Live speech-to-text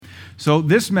So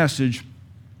this message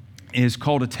is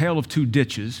called A Tale of Two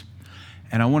Ditches,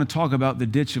 and I want to talk about the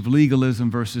ditch of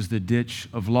legalism versus the ditch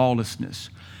of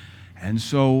lawlessness. And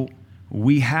so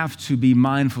we have to be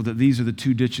mindful that these are the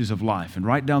two ditches of life, and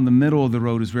right down the middle of the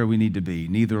road is where we need to be,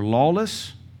 neither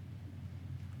lawless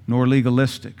nor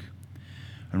legalistic.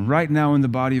 And right now in the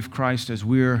body of Christ, as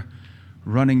we're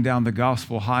running down the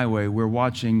gospel highway, we're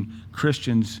watching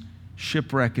Christians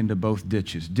shipwreck into both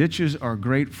ditches. Ditches are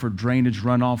great for drainage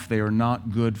runoff. They are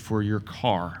not good for your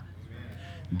car.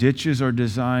 Ditches are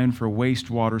designed for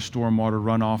wastewater, stormwater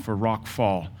runoff, or rock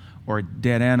fall, or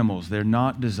dead animals. They're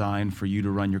not designed for you to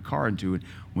run your car into it.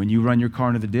 When you run your car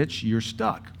into the ditch, you're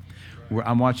stuck.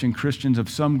 I'm watching Christians of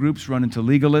some groups run into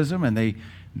legalism, and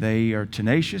they are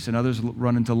tenacious, and others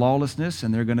run into lawlessness,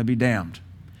 and they're going to be damned.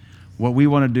 What we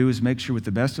want to do is make sure with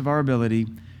the best of our ability,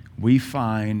 we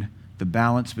find the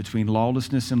balance between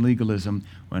lawlessness and legalism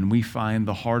when we find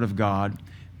the heart of God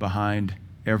behind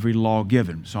every law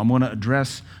given. So I'm going to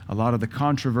address a lot of the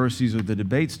controversies of the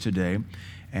debates today,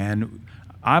 and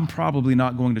I'm probably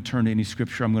not going to turn to any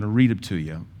scripture. I'm going to read it to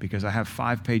you because I have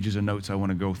 5 pages of notes I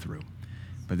want to go through.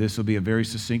 But this will be a very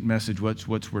succinct message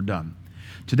once we're done.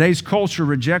 Today's culture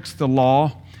rejects the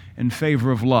law in favor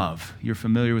of love. You're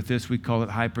familiar with this. We call it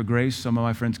hyper grace. Some of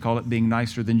my friends call it being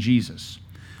nicer than Jesus.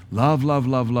 Love, love,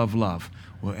 love, love, love.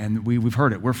 Well, and we've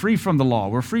heard it. We're free from the law.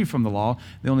 We're free from the law.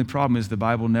 The only problem is the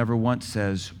Bible never once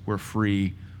says we're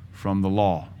free from the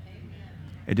law. Amen.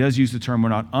 It does use the term we're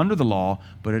not under the law,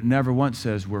 but it never once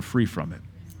says we're free from it.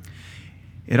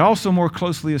 It also more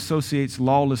closely associates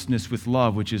lawlessness with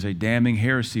love, which is a damning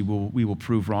heresy we will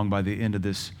prove wrong by the end of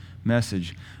this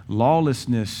message.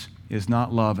 Lawlessness is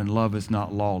not love, and love is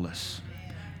not lawless.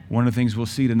 One of the things we'll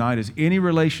see tonight is any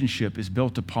relationship is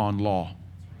built upon law.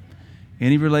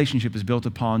 Any relationship is built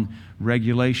upon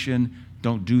regulation.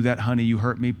 Don't do that, honey, you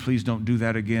hurt me. Please don't do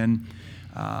that again.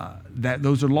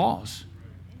 Those are laws.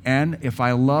 And if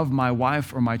I love my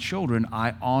wife or my children,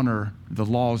 I honor the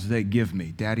laws they give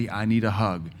me. Daddy, I need a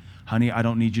hug. Honey, I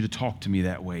don't need you to talk to me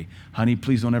that way. Honey,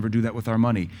 please don't ever do that with our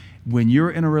money. When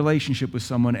you're in a relationship with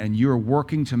someone and you're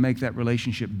working to make that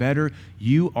relationship better,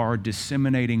 you are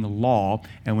disseminating law.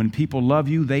 And when people love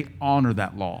you, they honor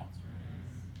that law.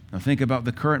 Now think about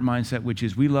the current mindset, which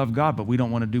is we love God, but we don't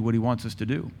want to do what He wants us to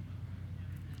do.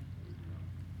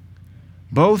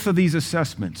 Both of these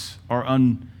assessments are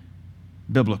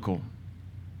unbiblical.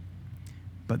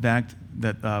 But that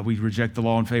we reject the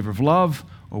law in favor of love,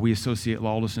 or we associate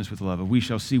lawlessness with love. And we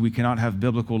shall see we cannot have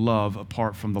biblical love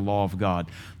apart from the law of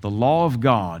God. The law of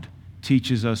God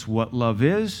teaches us what love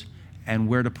is and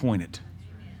where to point it.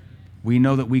 We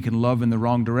know that we can love in the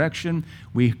wrong direction.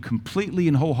 We completely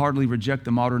and wholeheartedly reject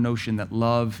the modern notion that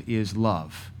love is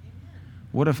love.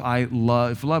 What if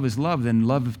if love is love, then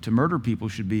love to murder people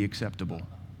should be acceptable.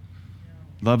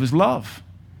 Love is love.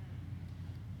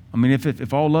 I mean,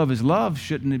 if all love is love,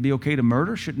 shouldn't it be okay to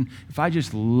murder? If I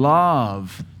just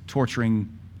love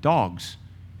torturing dogs,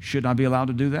 shouldn't I be allowed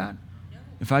to do that?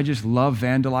 If I just love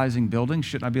vandalizing buildings,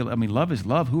 shouldn't I be allowed? I mean, love is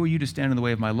love. Who are you to stand in the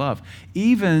way of my love?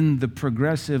 Even the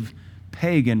progressive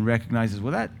pagan recognizes,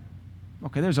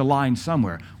 there's a line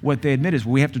somewhere. What they admit is,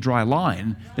 we have to draw a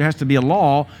line. There has to be a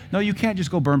law. No, you can't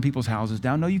just go burn people's houses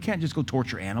down. No, you can't just go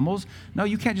torture animals. No,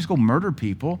 you can't just go murder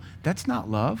people. That's not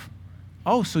love.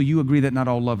 Oh, so you agree that not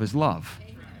all love is love,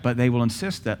 but they will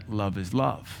insist that love is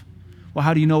love. Well,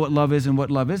 how do you know what love is and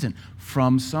what love isn't?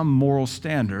 From some moral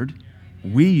standard.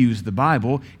 We use the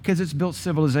Bible because it's built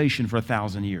civilization for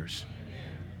 1,000 years.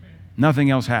 Nothing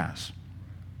else has.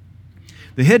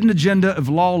 The hidden agenda of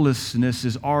lawlessness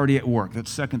is already at work. That's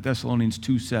 2 Thessalonians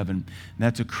 2:7.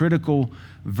 That's a critical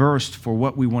verse for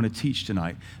what we want to teach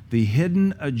tonight. The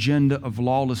hidden agenda of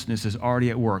lawlessness is already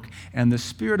at work. And the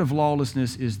spirit of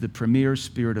lawlessness is the premier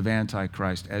spirit of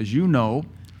Antichrist. As you know,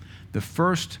 the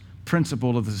first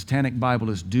principle of the Satanic Bible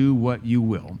is do what you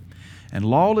will. And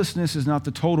lawlessness is not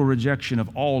the total rejection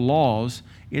of all laws.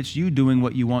 It's you doing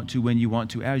what you want to, when you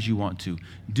want to, as you want to.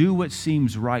 Do what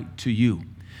seems right to you.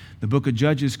 The book of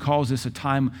Judges calls that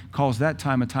time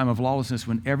a time of lawlessness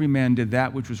when every man did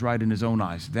that which was right in his own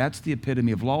eyes. That's the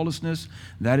epitome of lawlessness.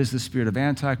 That is the spirit of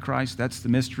Antichrist. That's the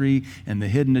mystery and the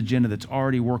hidden agenda that's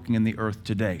already working in the earth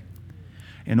today.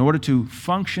 In order to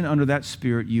function under that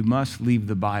spirit, you must leave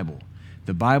the Bible.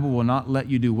 The Bible will not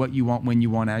let you do what you want, when you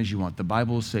want, as you want. The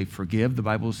Bible will say forgive. The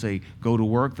Bible will say go to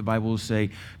work. The Bible will say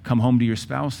come home to your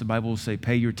spouse. The Bible will say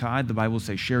pay your tithe. The Bible will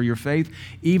say share your faith,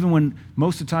 even when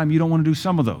most of the time you don't want to do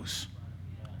some of those.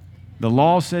 The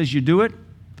law says you do it,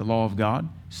 the law of God,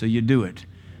 so you do it.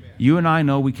 Amen. You and I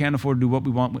know we can't afford to do what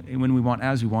we want, when we want,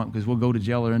 as we want, because we'll go to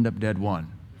jail or end up dead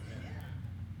one.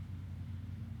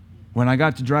 When I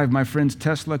got to drive my friend's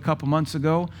Tesla a couple months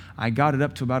ago, I got it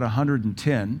up to about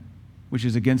 110, which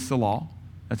is against the law.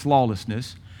 That's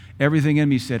lawlessness. Everything in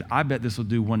me said, I bet this will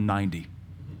do 190.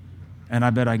 And I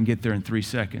bet I can get there in 3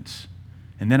 seconds.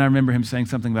 And then I remember him saying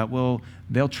something about, well,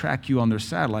 they'll track you on their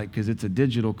satellite because it's a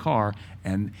digital car.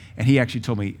 And he actually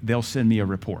told me, they'll send me a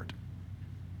report.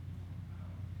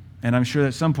 And I'm sure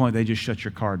at some point they just shut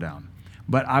your car down.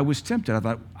 But I was tempted. I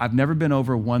thought, I've never been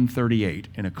over 138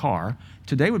 in a car.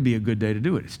 Today would be a good day to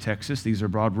do it. It's Texas. These are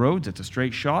broad roads. It's a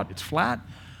straight shot. It's flat.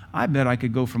 I bet I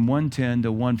could go from 110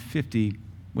 to 150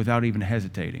 without even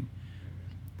hesitating.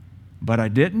 But I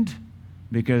didn't,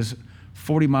 because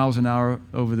 40 miles an hour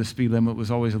over the speed limit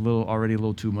was always already a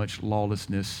little too much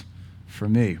lawlessness for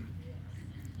me.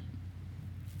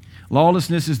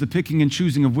 Lawlessness is the picking and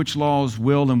choosing of which laws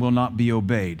will and will not be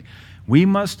obeyed. We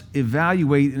must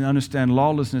evaluate and understand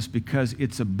lawlessness because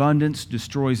its abundance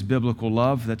destroys biblical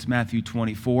love. That's Matthew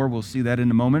 24. We'll see that in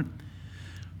a moment.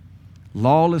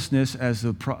 Lawlessness, as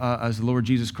the Lord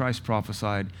Jesus Christ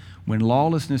prophesied, when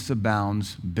lawlessness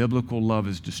abounds, biblical love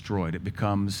is destroyed. It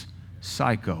becomes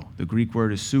psycho. The Greek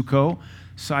word is suko.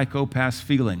 Psycho, past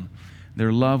feeling.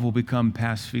 Their love will become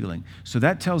past feeling. So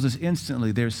that tells us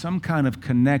instantly there's some kind of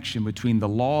connection between the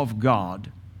law of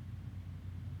God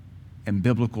and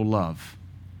biblical love,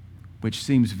 which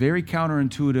seems very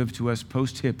counterintuitive to us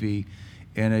post-hippie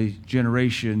in a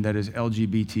generation that is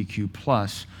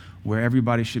LGBTQ+, where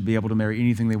everybody should be able to marry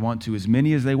anything they want to, as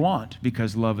many as they want,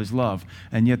 because love is love.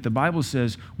 And yet the Bible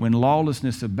says when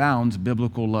lawlessness abounds,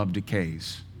 biblical love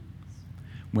decays.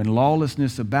 When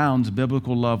lawlessness abounds,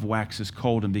 biblical love waxes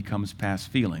cold and becomes past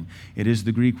feeling. It is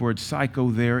the Greek word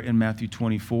psycho there in Matthew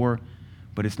 24,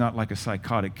 but it's not like a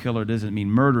psychotic killer. It doesn't mean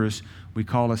murderous. We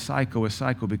call a psycho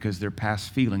because they're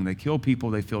past feeling. They kill people,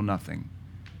 they feel nothing.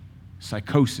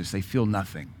 Psychosis, they feel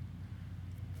nothing.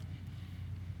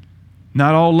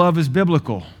 Not all love is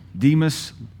biblical.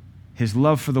 Demas, his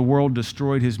love for the world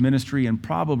destroyed his ministry and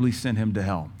probably sent him to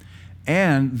hell.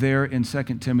 And there in 2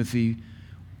 Timothy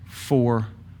 4,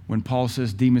 when Paul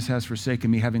says, Demas has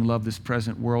forsaken me, having loved this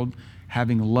present world,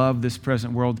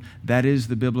 that is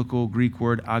the biblical Greek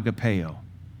word agapeo.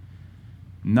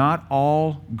 Not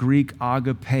all Greek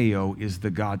agapeo is the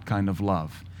God kind of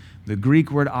love. The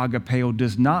Greek word agapeo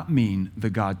does not mean the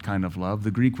God kind of love.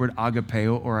 The Greek word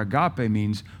agapeo or agape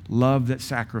means love that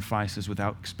sacrifices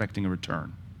without expecting a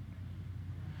return.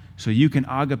 So you can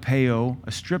agapeo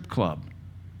a strip club.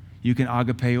 You can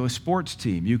agapeo a sports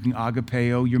team. You can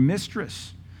agapeo your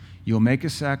mistress. You'll make a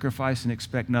sacrifice and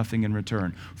expect nothing in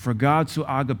return. For God so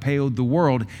agapeoed the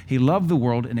world, he loved the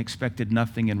world and expected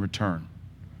nothing in return.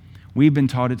 We've been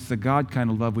taught it's the God kind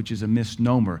of love, which is a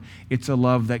misnomer. It's a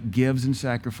love that gives and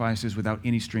sacrifices without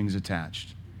any strings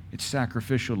attached. It's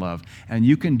sacrificial love. And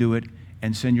you can do it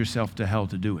and send yourself to hell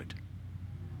to do it.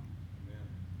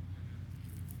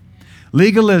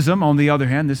 Legalism, on the other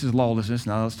hand, this is lawlessness.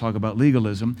 Now let's talk about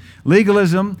legalism.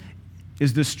 Legalism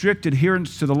is the strict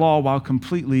adherence to the law while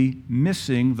completely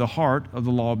missing the heart of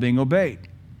the law being obeyed.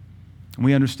 And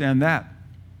we understand that.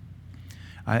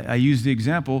 I use the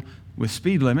example with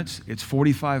speed limits. It's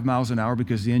 45 miles an hour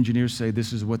because the engineers say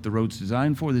this is what the road's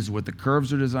designed for, this is what the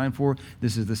curves are designed for,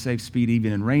 this is the safe speed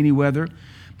even in rainy weather.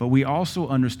 But we also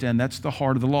understand that's the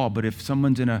heart of the law. But if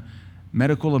someone's in a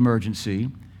medical emergency,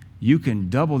 you can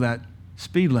double that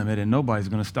speed limit and nobody's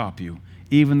going to stop you.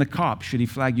 Even the cop, should he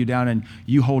flag you down and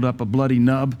you hold up a bloody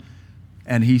nub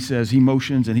and he says, he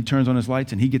motions and he turns on his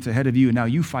lights and he gets ahead of you and now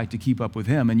you fight to keep up with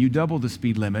him and you double the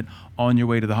speed limit on your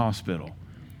way to the hospital.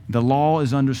 The law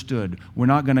is understood. We're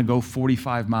not going to go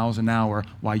 45 miles an hour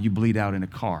while you bleed out in a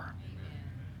car.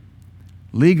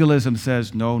 Legalism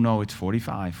says, no, it's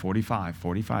 45. You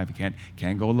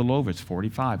can't go a little over, it's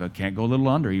 45. It can't go a little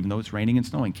under, even though it's raining and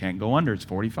snowing. Can't go under, it's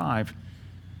 45.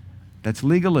 That's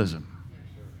legalism.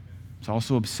 It's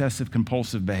also obsessive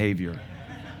compulsive behavior.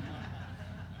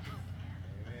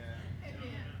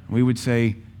 We would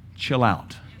say, chill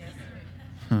out.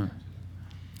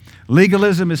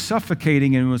 Legalism is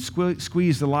suffocating and will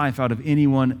squeeze the life out of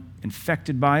anyone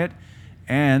infected by it,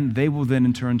 and they will then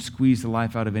in turn squeeze the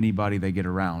life out of anybody they get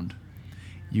around.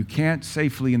 You can't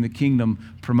safely in the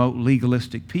kingdom promote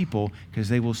legalistic people because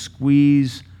they will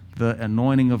squeeze the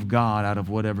anointing of God out of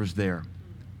whatever's there.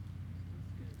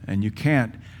 And you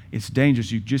can't. It's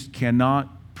dangerous. You just cannot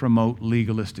promote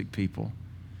legalistic people.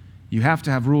 You have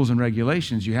to have rules and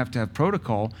regulations. You have to have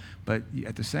protocol. But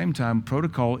at the same time,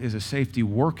 protocol is a safety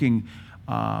working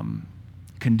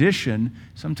condition,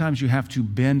 sometimes you have to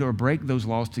bend or break those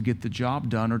laws to get the job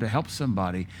done or to help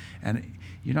somebody. And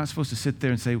you're not supposed to sit there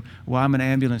and say, well, I'm an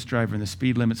ambulance driver and the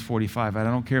speed limit's 45. I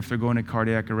don't care if they're going in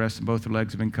cardiac arrest and both their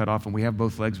legs have been cut off and we have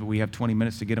both legs, but we have 20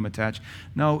 minutes to get them attached.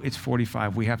 No, it's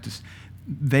 45.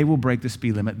 They will break the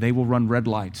speed limit. They will run red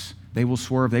lights. They will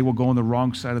swerve. They will go on the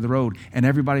wrong side of the road. And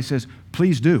everybody says,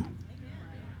 please do.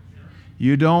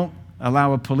 You don't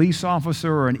allow a police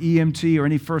officer or an EMT or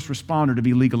any first responder to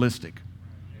be legalistic.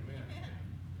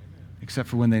 Except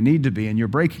for when they need to be and you're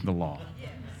breaking the law.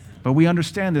 But we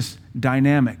understand this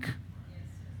dynamic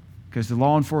because the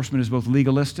law enforcement is both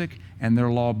legalistic and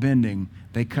they're law bending.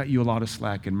 They cut you a lot of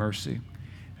slack in mercy.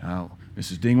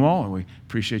 Mrs. Dingwall, we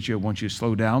appreciate you. I want you to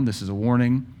slow down. This is a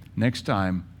warning. Next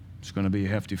time, it's going to be a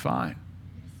hefty fine.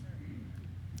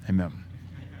 Amen.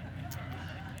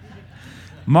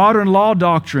 Modern law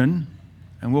doctrine,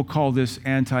 and we'll call this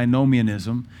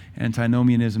antinomianism.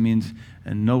 Antinomianism means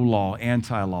no law,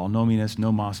 anti-law. Nomianus,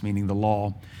 nomos, meaning the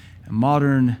law. And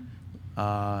modern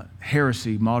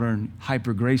heresy, modern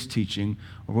hyper-grace teaching,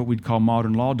 or what we'd call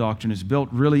modern law doctrine, is built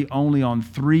really only on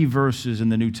 3 verses in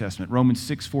the New Testament. Romans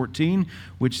 6:14,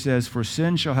 which says, for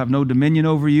sin shall have no dominion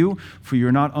over you, for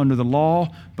you're not under the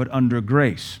law, but under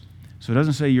grace. So it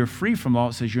doesn't say you're free from law,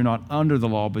 it says you're not under the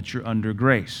law, but you're under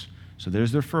grace. So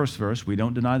there's their first verse. We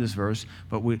don't deny this verse,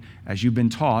 but as you've been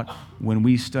taught, when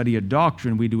we study a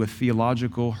doctrine, we do a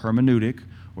theological hermeneutic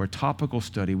or a topical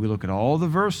study. We look at all the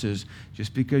verses.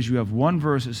 Just because you have one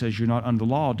verse that says you're not under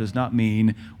the law does not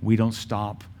mean we don't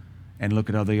stop and look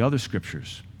at all the other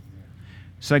scriptures.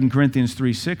 2 Corinthians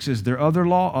 3:6 is their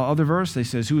other verse. They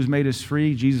says, who has made us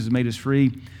free? Jesus has made us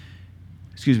free.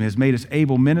 Has made us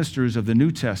able ministers of the New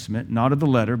Testament, not of the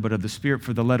letter, but of the Spirit,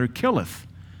 for the letter killeth,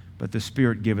 but the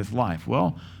Spirit giveth life.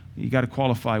 Well, you got to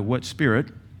qualify what Spirit.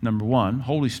 Number one,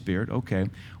 Holy Spirit. Okay,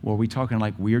 well, are we talking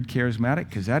like weird charismatic?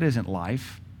 Because that isn't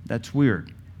life. That's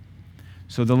weird.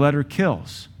 So the letter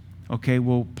kills. Okay,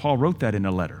 well, Paul wrote that in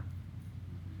a letter.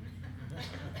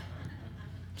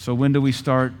 So when do we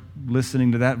start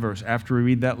listening to that verse? After we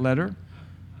read that letter?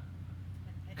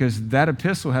 Because that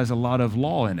epistle has a lot of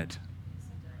law in it.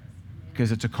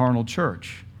 Because it's a carnal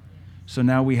church. So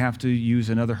now we have to use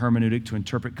another hermeneutic to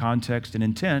interpret context and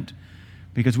intent,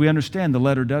 because we understand the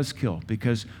letter does kill.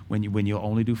 Because when you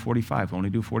only do 45, only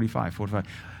do 45.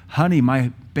 Honey,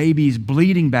 my baby's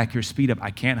bleeding back here, speed up.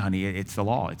 I can't, honey. It's the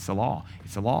law. It's the law.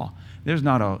 It's the law. There's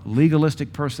not a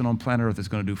legalistic person on planet Earth that's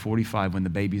going to do 45 when the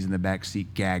baby's in the back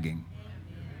seat gagging.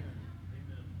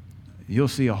 You'll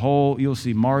see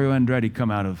Mario Andretti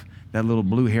come out of that little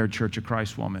blue-haired Church of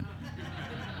Christ woman.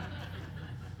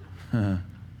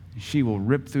 She will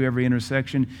rip through every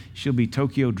intersection. She'll be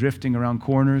Tokyo drifting around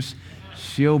corners.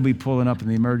 She'll be pulling up in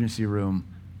the emergency room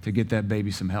to get that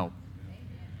baby some help.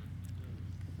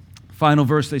 Final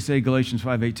verse, they say, Galatians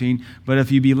 5:18, but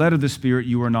if you be led of the Spirit,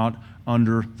 you are not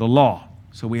under the law.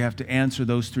 So we have to answer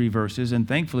those 3 verses, and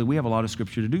thankfully we have a lot of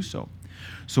scripture to do so.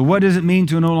 So what does it mean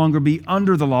to no longer be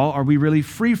under the law? Are we really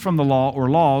free from the law or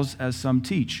laws, as some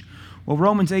teach? Well,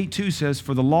 Romans 8:2 says,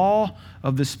 for the law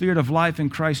of the Spirit of life in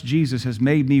Christ Jesus has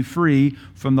made me free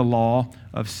from the law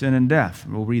of sin and death.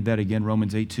 We'll read that again,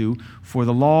 Romans 8:2. For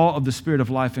the law of the Spirit of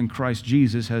life in Christ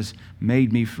Jesus has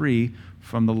made me free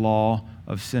from the law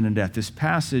of sin and death. This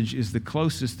passage is the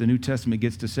closest the New Testament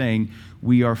gets to saying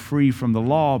we are free from the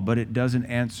law, but it doesn't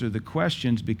answer the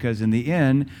questions, because in the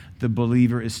end, the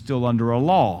believer is still under a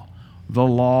law. The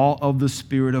law of the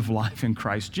Spirit of life in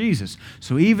Christ Jesus.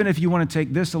 So even if you want to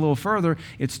take this a little further,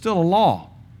 it's still a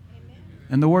law. Amen.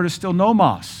 And the word is still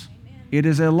nomos. Amen. It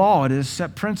is a law. It is a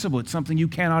set principle. It's something you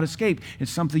cannot escape.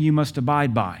 It's something you must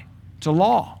abide by. It's a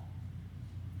law.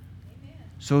 Amen.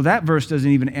 So that verse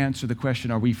doesn't even answer the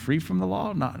question, are we free from the law?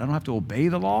 I don't have to obey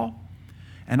the law.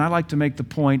 And I like to make the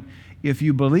point, if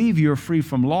you believe you're free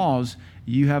from laws,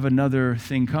 you have another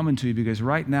thing coming to you, because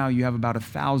right now you have about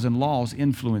 1,000 laws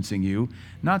influencing you,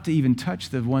 not to even touch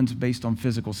the ones based on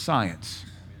physical science.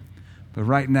 But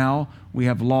right now we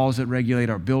have laws that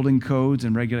regulate our building codes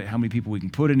and regulate how many people we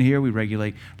can put in here. We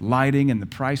regulate lighting and the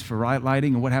price for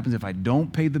lighting, and what happens if I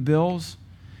don't pay the bills.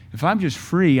 If I'm just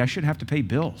free, I shouldn't have to pay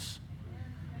bills.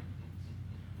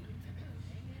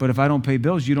 But if I don't pay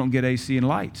bills, you don't get AC and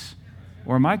lights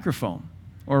or a microphone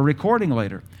or a recording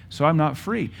later. So I'm not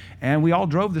free. And we all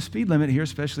drove the speed limit here,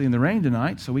 especially in the rain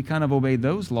tonight, so we kind of obeyed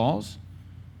those laws.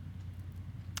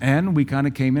 And we kind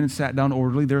of came in and sat down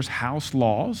orderly. There's house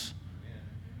laws.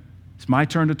 It's my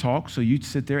turn to talk, so you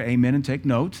sit there, amen, and take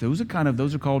notes. Those are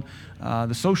called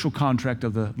the social contract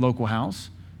of the local house.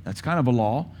 That's kind of a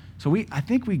law. So I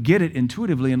think we get it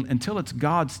intuitively until it's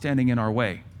God standing in our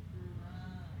way.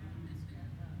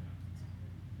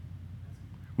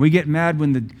 We get mad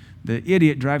when the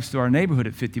idiot drives through our neighborhood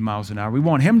at 50 miles an hour. We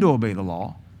want him to obey the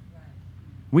law.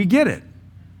 We get it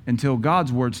until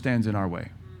God's word stands in our way.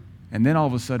 And then all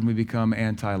of a sudden we become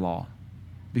anti-law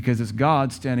because it's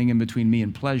God standing in between me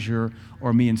and pleasure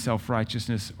or me and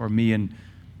self-righteousness or me and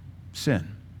sin.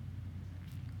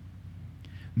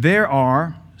 There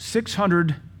are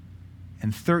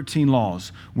 613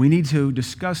 laws. We need to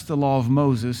discuss the law of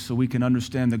Moses so we can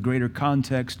understand the greater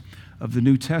context of the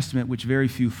New Testament, which very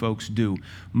few folks do.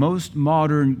 Most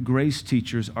modern grace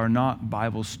teachers are not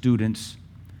Bible students.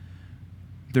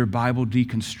 They're Bible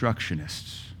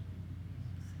deconstructionists.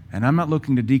 And I'm not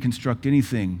looking to deconstruct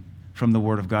anything from the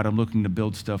Word of God. I'm looking to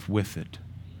build stuff with it.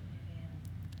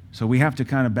 So we have to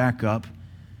kind of back up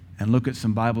and look at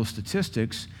some Bible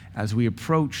statistics as we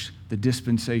approach the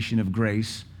dispensation of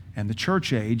grace and the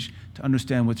church age to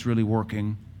understand what's really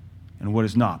working and what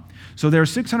is not. So there are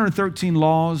 613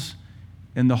 laws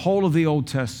in the whole of the Old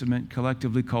Testament,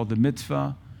 collectively called the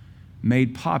mitzvah,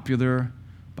 made popular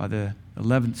by the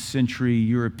 11th century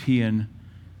European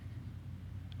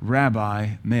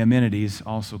rabbi Maimonides,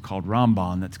 also called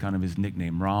Ramban. That's kind of his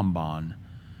nickname, Ramban.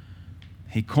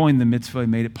 He coined the mitzvah, he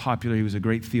made it popular. He was a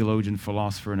great theologian,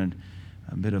 philosopher, and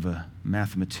a bit of a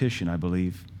mathematician, I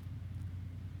believe.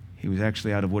 He was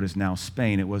actually out of what is now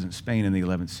Spain. It wasn't Spain in the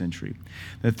 11th century.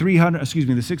 The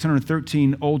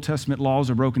 613 Old Testament laws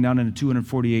are broken down into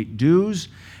 248 do's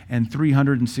and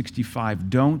 365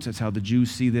 don'ts. That's how the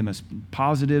Jews see them, as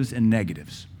positives and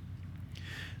negatives.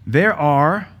 There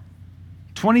are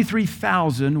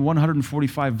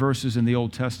 23,145 verses in the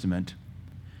Old Testament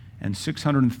and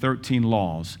 613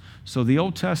 laws. So the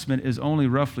Old Testament is only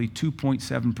roughly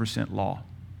 2.7% law.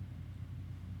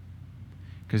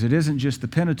 Because it isn't just the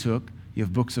Pentateuch. You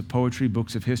have books of poetry,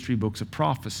 books of history, books of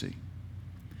prophecy.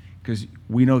 Because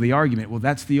we know the argument, well,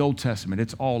 that's the Old Testament.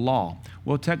 It's all law.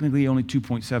 Well, technically, only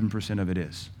 2.7% of it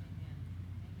is.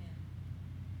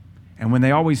 And when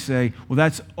they always say, well,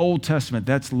 that's Old Testament,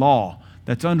 that's law,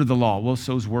 that's under the law. Well,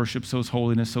 so's worship, so's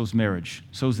holiness, so's marriage,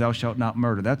 so's thou shalt not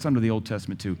murder. That's under the Old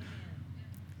Testament too.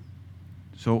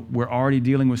 So we're already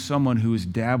dealing with someone who is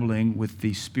dabbling with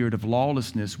the spirit of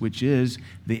lawlessness, which is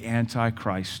the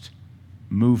Antichrist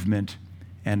movement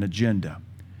and agenda.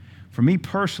 For me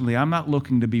personally, I'm not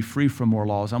looking to be free from more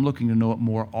laws. I'm looking to know what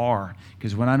more are,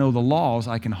 because when I know the laws,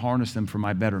 I can harness them for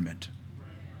my betterment.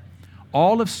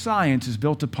 All of science is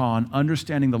built upon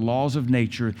understanding the laws of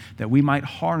nature that we might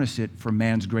harness it for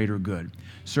man's greater good.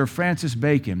 Sir Francis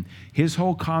Bacon, his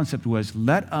whole concept was,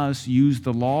 let us use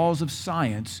the laws of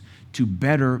science to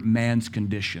better man's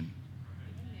condition.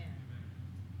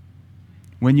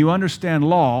 When you understand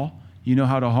law, you know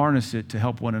how to harness it to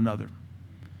help one another.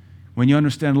 When you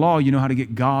understand law, you know how to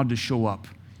get God to show up.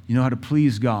 You know how to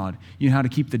please God. You know how to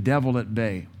keep the devil at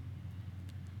bay.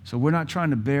 So we're not trying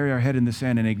to bury our head in the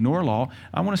sand and ignore law.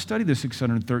 I want to study the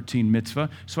 613 mitzvah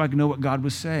so I can know what God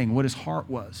was saying, what his heart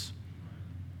was.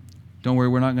 Don't worry,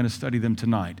 we're not going to study them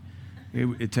tonight.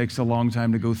 It takes a long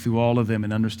time to go through all of them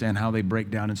and understand how they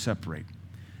break down and separate.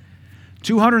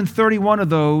 231 of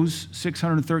those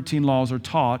 613 laws are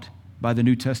taught by the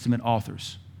New Testament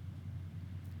authors.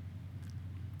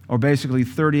 Or basically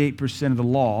 38% of the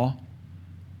law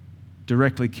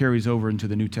directly carries over into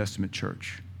the New Testament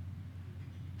church.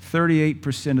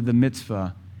 38% of the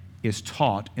mitzvah is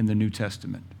taught in the New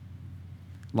Testament.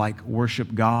 Like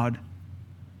worship God,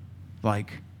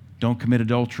 like don't commit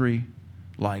adultery,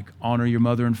 like honor your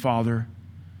mother and father,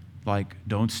 like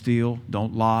don't steal,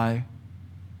 don't lie.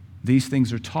 These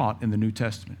things are taught in the New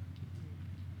Testament.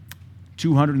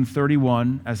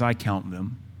 231, as I count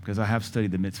them, because I have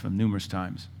studied the mitzvah numerous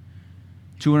times.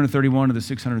 231 of the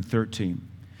 613.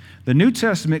 The New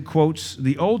Testament quotes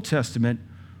the Old Testament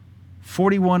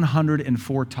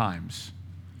 4,104 times.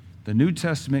 The New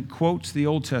Testament quotes the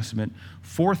Old Testament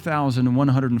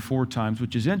 4,104 times,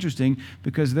 which is interesting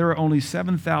because there are only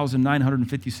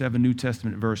 7,957 New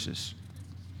Testament verses,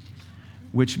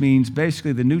 which means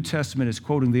basically the New Testament is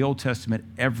quoting the Old Testament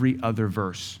every other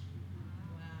verse.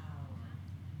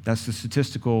 That's the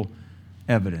statistical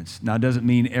evidence. Now, it doesn't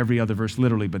mean every other verse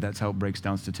literally, but that's how it breaks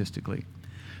down statistically.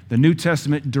 The New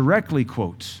Testament directly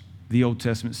quotes the Old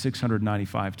Testament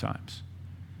 695 times.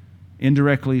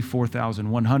 Indirectly,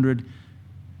 4,100.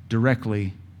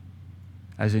 Directly,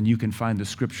 as in you can find the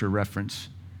scripture reference,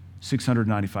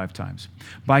 695 times.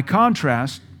 By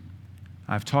contrast,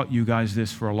 I've taught you guys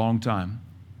this for a long time.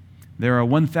 There are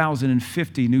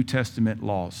 1,050 New Testament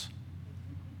laws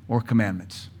or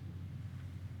commandments.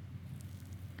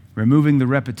 Removing the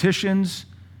repetitions,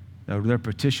 the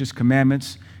repetitious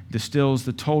commandments, distills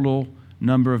the total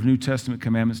number of New Testament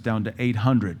commandments down to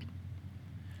 800.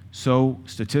 So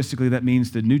statistically, that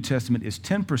means the New Testament is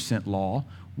 10% law,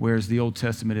 whereas the Old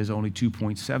Testament is only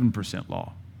 2.7%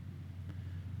 law,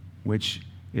 which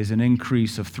is an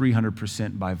increase of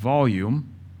 300% by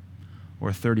volume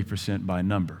or 30% by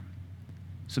number.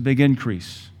 It's a big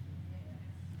increase.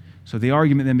 So the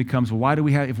argument then becomes, well,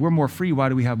 if we're more free, why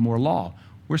do we have more law?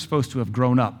 We're supposed to have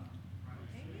grown up.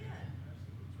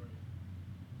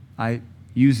 I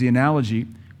use the analogy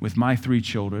with my 3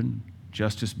 children,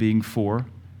 Justice being 4,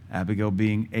 Abigail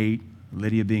being 8,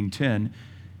 Lydia being 10.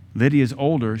 Lydia's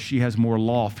older. She has more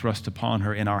law thrust upon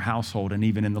her in our household and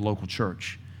even in the local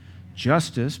church.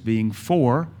 Justice, being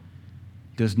 4,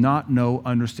 does not know,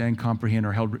 understand, comprehend,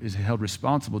 or is held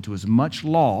responsible to as much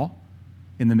law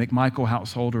in the McMichael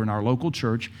household or in our local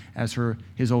church as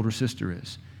his older sister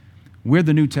is. We're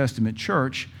the New Testament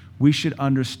church. We should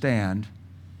understand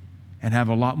and have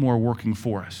a lot more working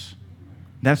for us.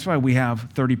 That's why we have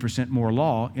 30% more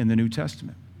law in the New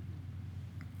Testament.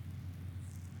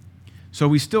 So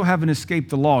we still haven't escaped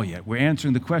the law yet. We're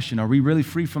answering the question, are we really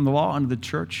free from the law under the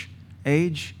church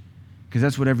age? Because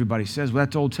that's what everybody says. Well,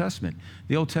 that's Old Testament.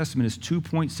 The Old Testament is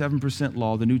 2.7%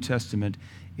 law. The New Testament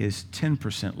is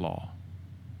 10% law.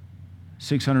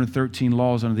 613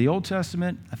 laws under the Old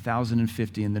Testament,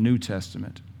 1,050 in the New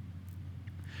Testament.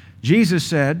 Jesus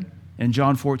said in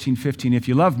John 14:15, if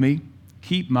you love me,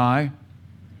 keep my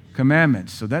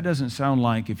commandments. So that doesn't sound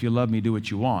like if you love me, do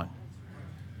what you want.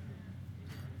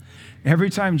 Every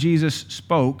time Jesus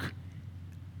spoke,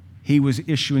 he was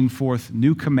issuing forth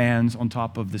new commands on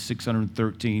top of the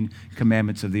 613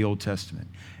 commandments of the Old Testament.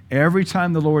 Every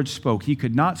time the Lord spoke, he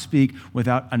could not speak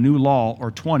without a new law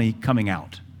or 20 coming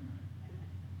out.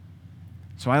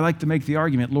 So I like to make the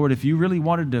argument, Lord, if you really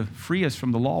wanted to free us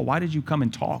from the law, why did you come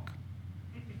and talk?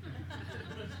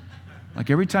 Like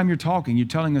every time you're talking, you're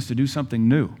telling us to do something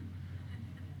new.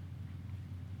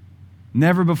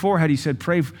 Never before had he said,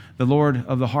 pray the Lord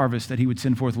of the harvest that he would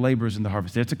send forth laborers in the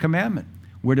harvest. That's a commandment.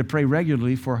 We're to pray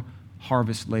regularly for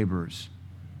harvest laborers.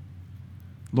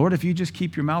 Lord, if you just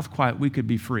keep your mouth quiet, we could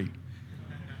be free.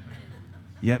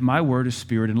 Yet my word is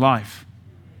spirit and life.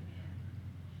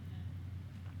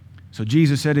 So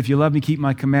Jesus said, if you love me, keep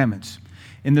my commandments.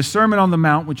 In the Sermon on the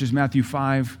Mount, which is Matthew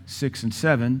 5, 6, and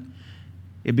 7,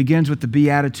 it begins with the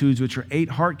Beatitudes, which are 8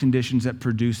 heart conditions that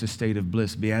produce a state of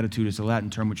bliss. Beatitude is a Latin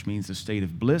term which means the state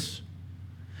of bliss.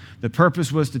 The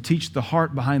purpose was to teach the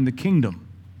heart behind the kingdom.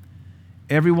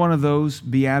 Every one of those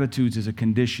Beatitudes is a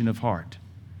condition of heart.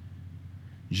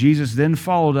 Jesus then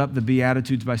followed up the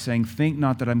Beatitudes by saying, think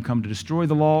not that I'm come to destroy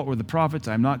the law or the prophets.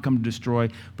 I'm not come to destroy,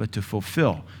 but to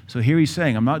fulfill. So here he's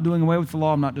saying, I'm not doing away with the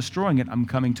law. I'm not destroying it. I'm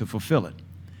coming to fulfill it.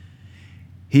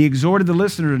 He exhorted the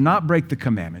listener to not break the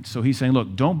commandments. So he's saying,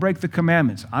 look, don't break the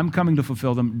commandments. I'm coming to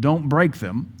fulfill them. Don't break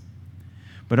them.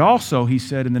 But also, he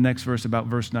said in the next verse, about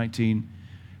verse 19,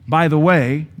 by the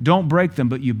way, don't break them,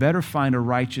 but you better find a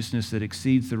righteousness that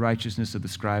exceeds the righteousness of the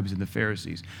scribes and the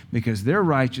Pharisees, because their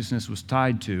righteousness was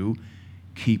tied to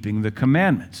keeping the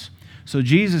commandments. So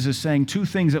Jesus is saying 2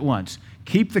 things at once.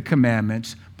 Keep the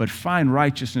commandments, but find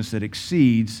righteousness that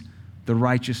exceeds the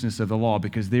righteousness of the law,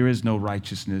 because there is no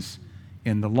righteousness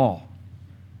in the law.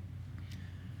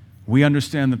 We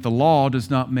understand that the law does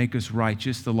not make us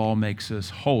righteous. The law makes us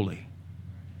holy.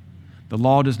 The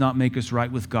law does not make us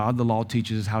right with God. The law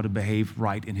teaches us how to behave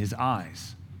right in his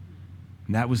eyes.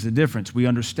 And that was the difference. We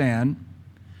understand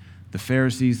the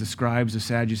Pharisees, the scribes, the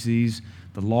Sadducees,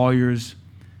 the lawyers,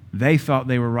 they thought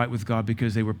they were right with God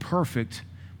because they were perfect,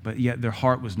 but yet their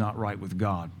heart was not right with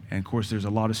God. And of course, there's a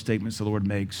lot of statements the Lord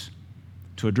makes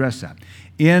to address that.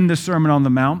 In the Sermon on the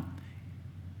Mount,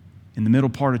 in the middle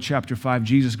part of chapter 5,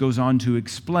 Jesus goes on to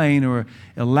explain or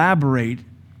elaborate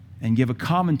and give a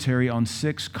commentary on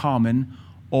 6 common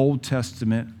Old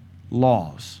Testament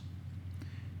laws.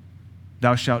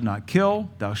 Thou shalt not kill,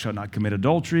 thou shalt not commit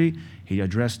adultery. He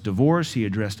addressed divorce, he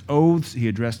addressed oaths, he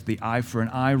addressed the eye for an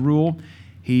eye rule,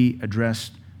 he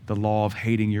addressed the law of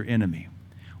hating your enemy.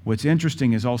 What's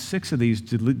interesting is all 6 of these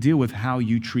deal with how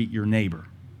you treat your neighbor.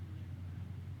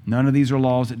 None of these are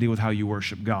laws that deal with how you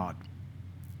worship God.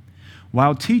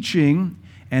 While teaching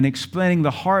and explaining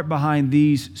the heart behind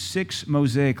these 6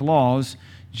 Mosaic laws,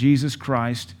 Jesus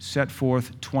Christ set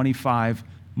forth 25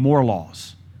 more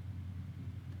laws.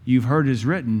 You've heard it is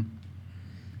written,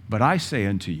 but I say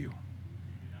unto you.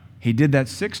 He did that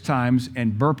 6 times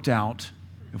and burped out,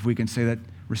 if we can say that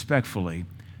respectfully,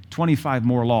 25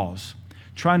 more laws,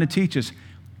 trying to teach us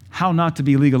how not to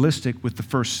be legalistic with the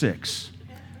first 6.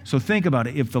 So think about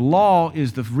it. If the law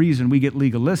is the reason we get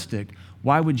legalistic,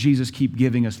 why would Jesus keep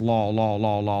giving us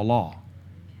law?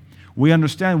 We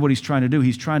understand what he's trying to do.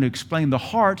 He's trying to explain the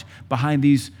heart behind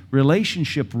these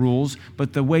relationship rules,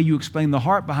 but the way you explain the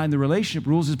heart behind the relationship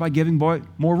rules is by giving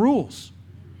more rules.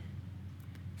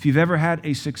 If you've ever had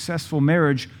a successful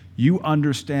marriage, you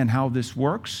understand how this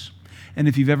works. And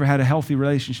if you've ever had a healthy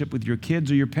relationship with your kids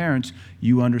or your parents,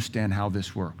 you understand how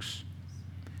this works.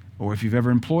 Or if you've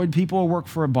ever employed people or worked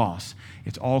for a boss,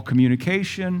 it's all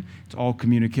communication, it's all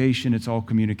communication, it's all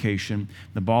communication.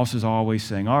 The boss is always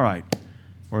saying, all right,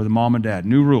 or the mom and dad,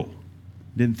 new rule.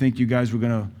 Didn't think you guys were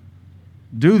going to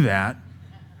do that,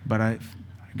 but I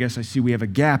guess I see we have a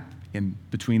gap in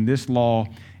between this law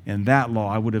and that law.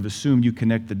 I would have assumed you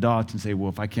connect the dots and say, well,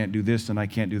 if I can't do this, then I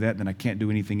can't do that, then I can't do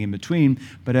anything in between.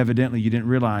 But evidently you didn't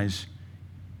realize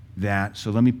that, so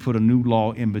let me put a new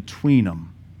law in between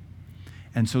them.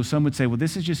 And so some would say, well,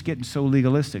 this is just getting so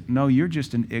legalistic. No, you're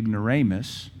just an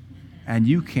ignoramus, and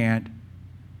you can't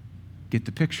get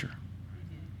the picture.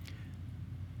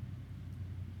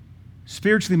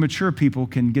 Spiritually mature people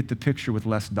can get the picture with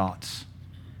less dots.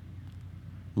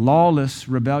 Lawless,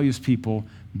 rebellious people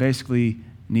basically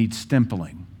need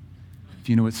stempling. If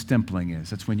you know what stempling is,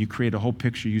 that's when you create a whole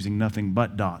picture using nothing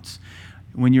but dots.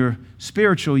 When you're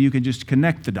spiritual, you can just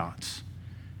connect the dots.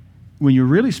 When you're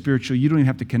really spiritual, you don't even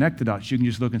have to connect the dots. You can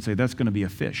just look and say, that's going to be a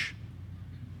fish.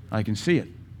 I can see it.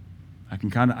 I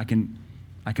can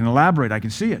elaborate. I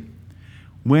can see it.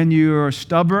 When you're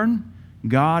stubborn,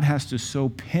 God has to so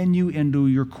pin you into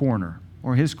your corner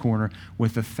or his corner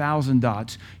with 1,000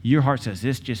 dots. Your heart says,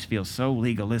 this just feels so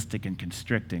legalistic and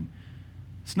constricting.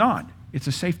 It's not. It's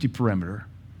a safety perimeter.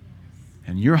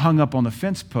 And you're hung up on the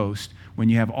fence post when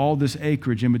you have all this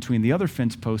acreage in between the other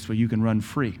fence posts where you can run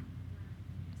free.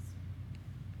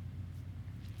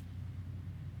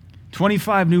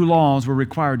 25 new laws were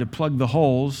required to plug the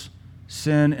holes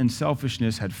sin and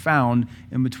selfishness had found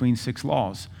in between 6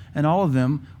 laws. And all of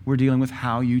them were dealing with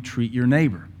how you treat your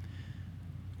neighbor.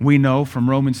 We know from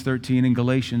Romans 13 and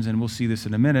Galatians, and we'll see this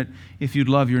in a minute, if you'd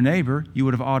love your neighbor, you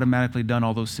would have automatically done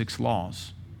all those 6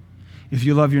 laws. If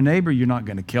you love your neighbor, you're not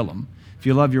going to kill him. If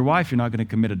you love your wife, you're not going to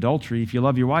commit adultery. If you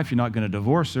love your wife, you're not going to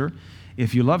divorce her.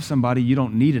 If you love somebody, you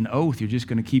don't need an oath. You're just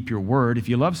going to keep your word. If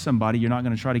you love somebody, you're not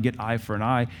going to try to get eye for an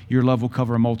eye. Your love will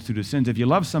cover a multitude of sins. If you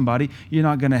love somebody, you're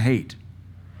not going to hate.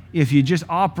 If you just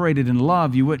operated in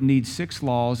love, you wouldn't need 6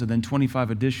 laws and then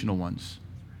 25 additional ones.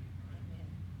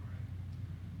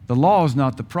 The law is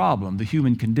not the problem. The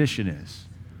human condition is.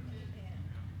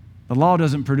 The law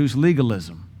doesn't produce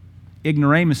legalism.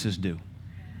 Ignoramuses do.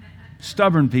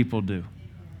 Stubborn people do.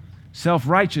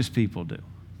 Self-righteous people do.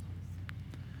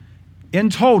 In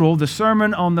total, the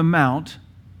Sermon on the Mount,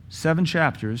 7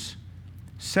 chapters,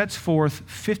 sets forth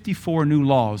 54 new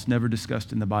laws never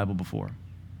discussed in the Bible before.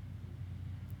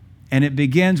 And it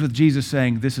begins with Jesus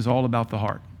saying, this is all about the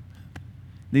heart.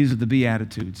 These are the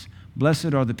Beatitudes.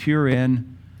 Blessed are the pure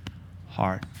in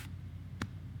heart.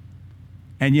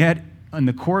 And yet, in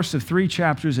the course of 3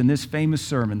 chapters in this famous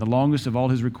sermon, the longest of all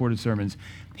his recorded sermons,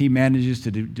 he manages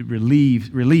to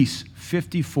release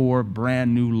 54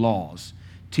 brand new laws,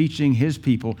 teaching his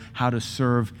people how to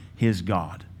serve his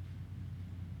God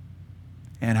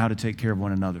and how to take care of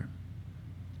one another.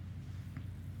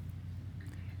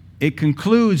 It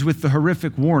concludes with the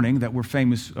horrific warning that we're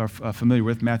familiar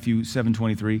with, Matthew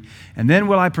 7:23. And then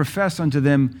will I profess unto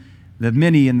them, the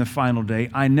many in the final day,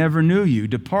 I never knew you.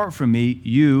 Depart from me,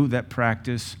 you that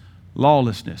practice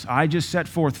lawlessness. I just set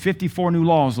forth 54 new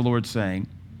laws, the Lord's saying,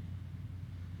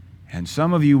 and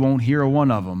some of you won't hear one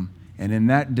of them. And in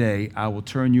that day, I will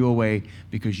turn you away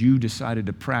because you decided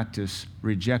to practice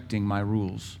rejecting my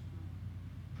rules.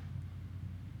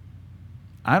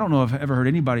 I don't know if I've ever heard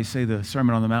anybody say the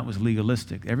Sermon on the Mount was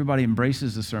legalistic. Everybody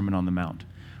embraces the Sermon on the Mount.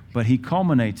 But he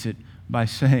culminates it by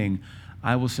saying,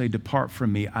 I will say, depart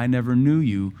from me. I never knew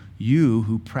you, you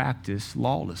who practice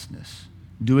lawlessness,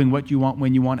 doing what you want,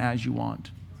 when you want, as you want.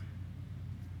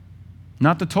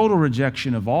 Not the total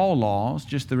rejection of all laws,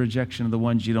 just the rejection of the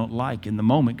ones you don't like in the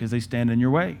moment because they stand in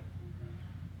your way.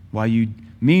 While you,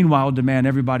 meanwhile, demand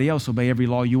everybody else obey every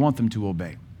law you want them to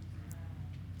obey.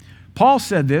 Paul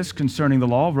said this concerning the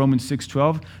law, Romans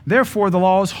 6:12, therefore the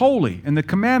law is holy, and the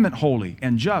commandment holy,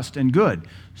 and just, and good.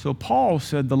 So Paul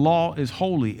said the law is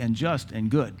holy, and just, and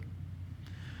good.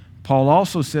 Paul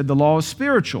also said the law is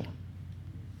spiritual,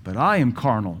 but I am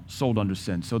carnal, sold under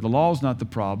sin. So the law is not the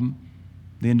problem,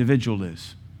 the individual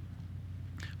is.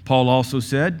 Paul also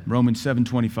said, Romans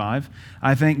 7:25,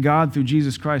 I thank God through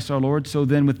Jesus Christ our Lord, so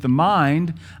then with the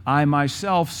mind I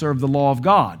myself serve the law of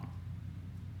God.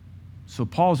 So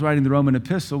Paul's writing the Roman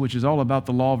epistle, which is all about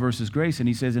the law versus grace, and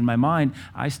he says, in my mind,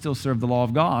 I still serve the law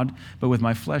of God, but with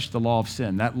my flesh, the law of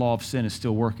sin. That law of sin is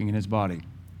still working in his body.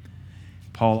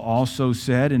 Paul also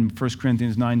said in 1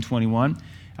 Corinthians 9:21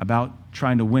 about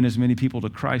trying to win as many people to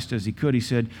Christ as he could. He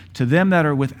said, to them that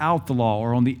are without the law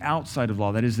or on the outside of the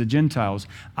law, that is the Gentiles,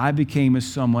 I became as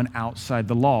someone outside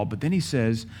the law. But then he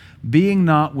says, being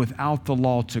not without the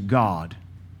law to God,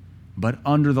 but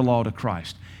under the law to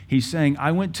Christ. He's saying,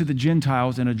 I went to the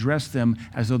Gentiles and addressed them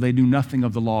as though they knew nothing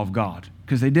of the law of God,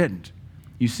 because they didn't.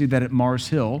 You see that at Mars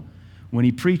Hill when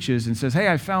he preaches and says, hey,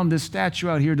 I found this statue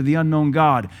out here to the unknown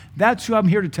God. That's who I'm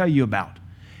here to tell you about.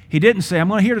 He didn't say, I'm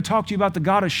here to talk to you about the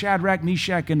God of Shadrach,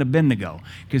 Meshach, and Abednego,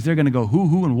 because they're going to go,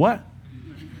 who, and what?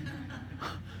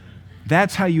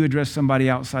 That's how you address somebody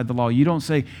outside the law. You don't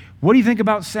say, what do you think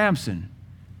about Samson?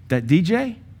 That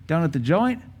DJ down at the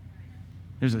joint?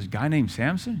 There's this guy named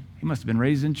Samson? He must have been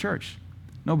raised in church.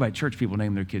 Nobody, church people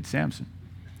name their kid Samson.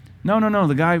 No,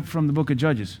 the guy from the book of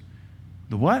Judges.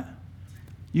 The what?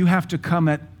 You have to come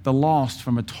at the lost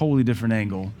from a totally different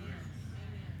angle.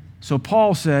 So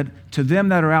Paul said, to them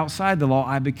that are outside the law,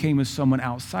 I became as someone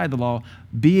outside the law,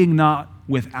 being not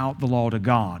without the law to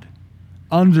God,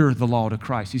 under the law to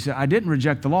Christ. He said, I didn't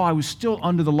reject the law. I was still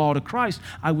under the law to Christ.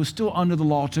 I was still under the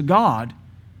law to God,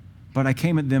 but I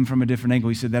came at them from a different angle.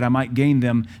 He said that I might gain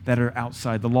them that are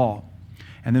outside the law.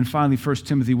 And then finally, 1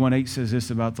 Timothy 1:8 says this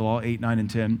about the law, 8, 9, and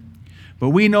 10. But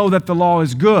we know that the law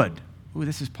is good. Ooh,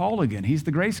 this is Paul again. He's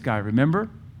the grace guy, remember?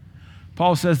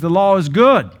 Paul says the law is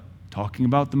good, talking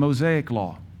about the Mosaic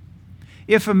law,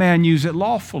 if a man use it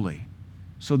lawfully.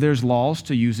 So there's laws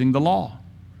to using the law.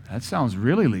 That sounds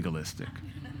really legalistic.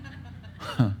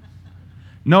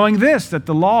 Knowing this, that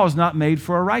the law is not made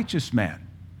for a righteous man.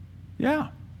 Yeah,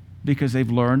 because they've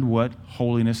learned what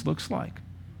holiness looks like,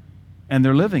 and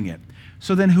they're living it.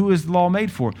 So then who is the law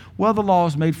made for? Well, the law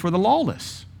is made for the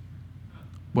lawless.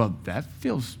 Well, that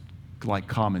feels like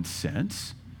common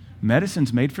sense.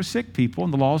 Medicine's made for sick people,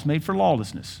 and the law is made for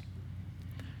lawlessness.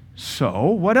 So,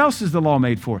 what else is the law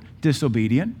made for?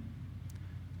 Disobedient.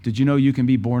 Did you know you can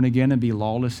be born again and be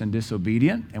lawless and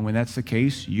disobedient? And when that's the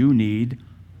case, you need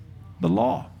the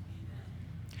law.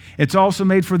 It's also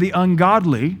made for the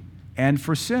ungodly and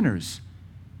for sinners.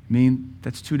 I mean,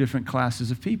 that's two different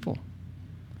classes of people.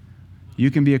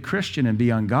 You can be a Christian and be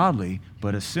ungodly,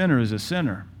 but a sinner is a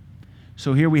sinner.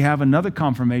 So here we have another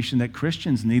confirmation that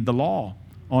Christians need the law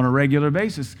on a regular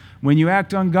basis. When you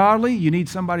act ungodly, you need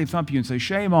somebody to thump you and say,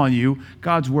 shame on you.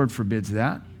 God's word forbids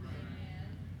that.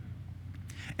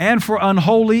 And for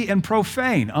unholy and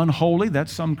profane. Unholy,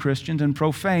 that's some Christians, and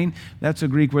profane, that's a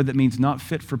Greek word that means not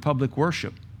fit for public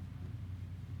worship.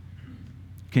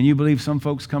 Can you believe some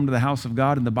folks come to the house of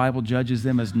God and the Bible judges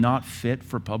them as not fit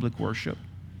for public worship?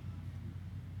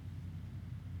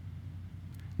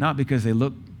 Not because they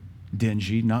look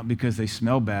dingy, not because they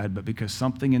smell bad, but because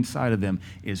something inside of them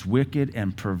is wicked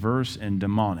and perverse and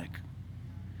demonic.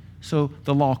 So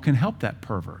the law can help that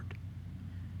pervert.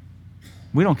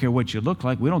 We don't care what you look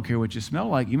like. We don't care what you smell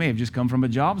like. You may have just come from a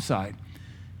job site.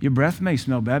 Your breath may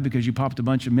smell bad because you popped a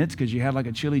bunch of mints because you had like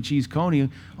a chili cheese coney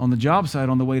on the job site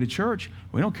on the way to church.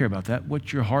 We don't care about that.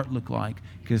 What's your heart look like?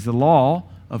 Because the law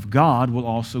of God will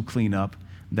also clean up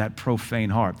that profane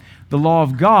heart. The law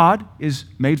of God is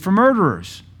made for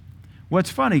murderers. What's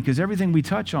funny, because everything we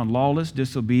touch on, lawless,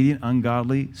 disobedient,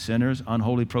 ungodly, sinners,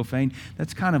 unholy, profane,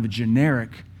 that's kind of a generic.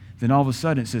 Then all of a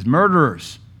sudden it says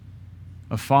murderers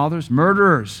of fathers,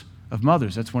 murderers of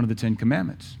mothers. That's one of the 10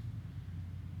 Commandments.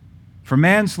 For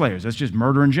manslayers, that's just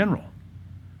murder in general.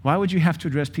 Why would you have to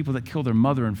address people that kill their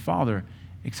mother and father,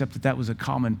 except that that was a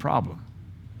common problem?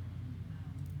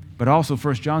 But also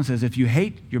 1 John says, if you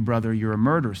hate your brother, you're a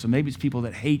murderer. So maybe it's people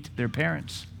that hate their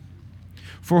parents.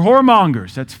 For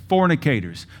whoremongers, that's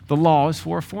fornicators. The law is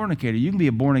for a fornicator. You can be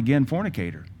a born-again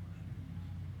fornicator.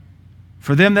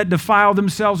 For them that defile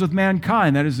themselves with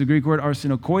mankind, that is the Greek word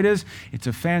arsenokoides. It's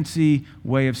a fancy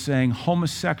way of saying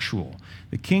homosexual.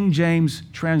 The King James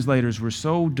translators were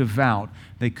so devout,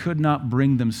 they could not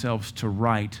bring themselves to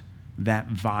write that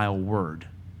vile word.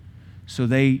 So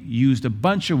they used a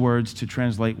bunch of words to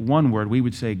translate one word. We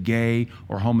would say gay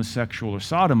or homosexual or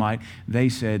sodomite. They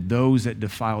said those that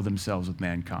defile themselves with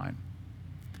mankind.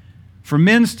 For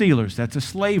men stealers, that's a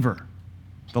slaver.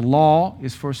 The law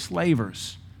is for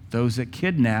slavers, those that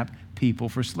kidnap people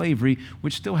for slavery,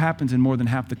 which still happens in more than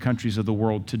half the countries of the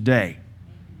world today.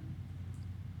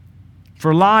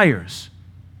 For liars,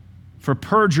 for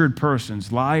perjured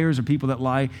persons. Liars are people that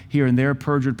lie here and there.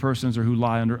 Perjured persons are who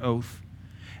lie under oath.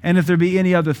 And if there be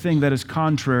any other thing that is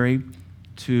contrary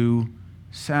to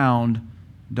sound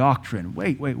doctrine.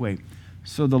 Wait.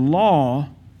 So the law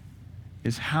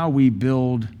is how we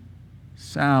build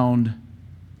sound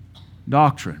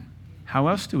doctrine. How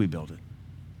else do we build it?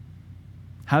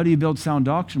 How do you build sound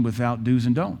doctrine without do's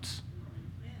and don'ts?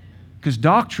 Because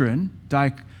doctrine,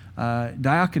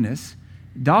 diakonos,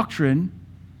 doctrine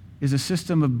is a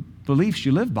system of beliefs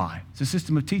you live by. It's a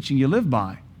system of teaching you live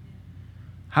by.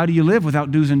 How do you live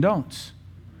without do's and don'ts?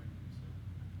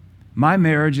 My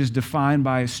marriage is defined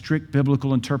by a strict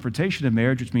biblical interpretation of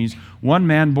marriage, which means one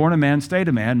man, born a man, stayed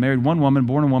a man, married one woman,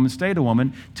 born a woman, stayed a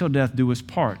woman, till death do us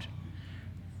part.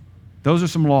 Those are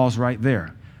some laws right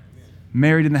there.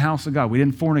 Married in the house of God. We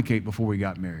didn't fornicate before we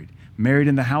got married. Married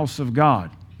in the house of God.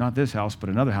 Not this house, but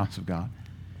another house of God.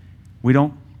 We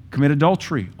don't commit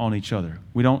adultery on each other.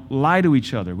 We don't lie to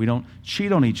each other. We don't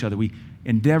cheat on each other. We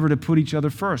endeavor to put each other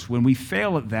first. When we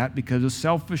fail at that because of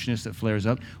selfishness that flares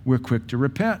up, we're quick to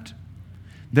repent.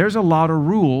 There's a lot of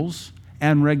rules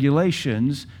and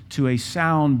regulations to a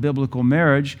sound biblical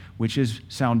marriage, which is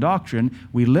sound doctrine.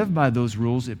 We live by those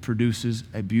rules. It produces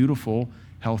a beautiful,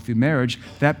 healthy marriage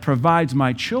that provides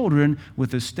my children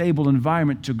with a stable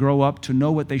environment to grow up to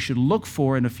know what they should look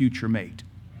for in a future mate.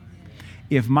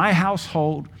 If my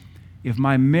household, if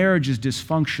my marriage is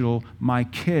dysfunctional, my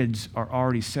kids are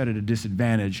already set at a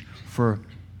disadvantage for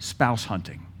spouse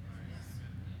hunting.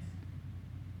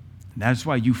 And that's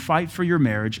why you fight for your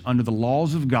marriage under the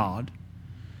laws of God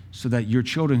so that your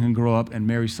children can grow up and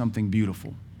marry something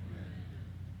beautiful.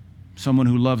 Someone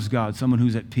who loves God, someone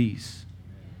who's at peace.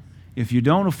 If you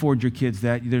don't afford your kids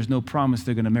that, there's no promise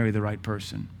they're going to marry the right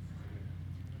person.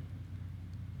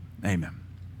 Amen.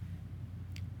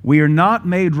 We are not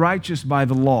made righteous by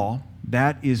the law.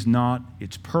 That is not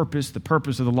its purpose. The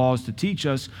purpose of the law is to teach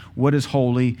us what is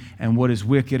holy and what is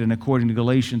wicked. And according to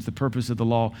Galatians, the purpose of the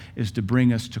law is to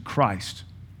bring us to Christ.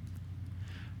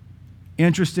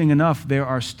 Interesting enough, there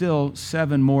are still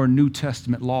 7 more New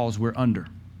Testament laws we're under.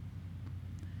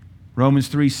 Romans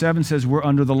 3:7 says we're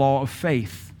under the law of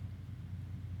faith.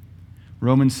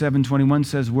 Romans 7:21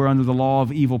 says we're under the law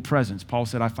of evil presence. Paul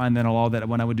said, I find that a law that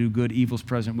when I would do good, evil's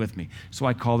present with me. So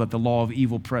I call that the law of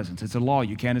evil presence. It's a law.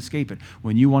 You can't escape it.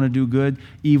 When you want to do good,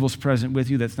 evil's present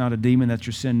with you. That's not a demon. That's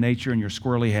your sin nature and your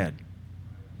squirrely head.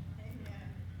 Amen.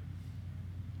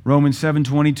 Romans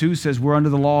 7:22 says we're under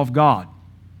the law of God.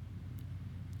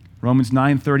 Romans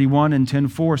 9:31 and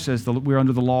 10:4 says we're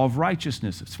under the law of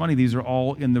righteousness. It's funny, these are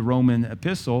all in the Roman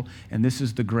epistle, and this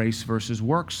is the grace versus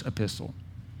works epistle.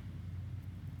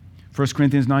 1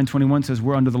 Corinthians 9:21 says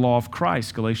we're under the law of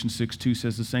Christ. Galatians 6:2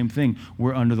 says the same thing.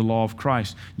 We're under the law of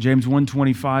Christ. James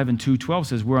 1:25 and 2:12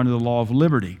 says we're under the law of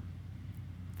liberty.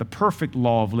 The perfect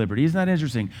law of liberty. Isn't that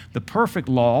interesting? The perfect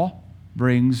law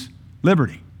brings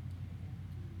liberty.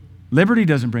 Liberty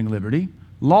doesn't bring liberty.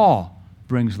 Law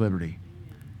brings liberty.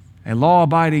 A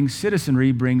law-abiding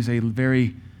citizenry brings a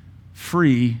very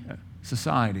free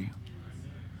society.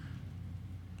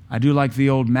 I do like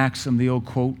the old maxim, the old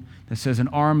quote, that says an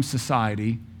armed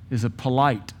society is a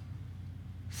polite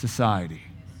society.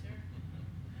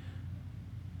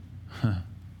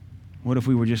 What if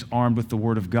we were just armed with the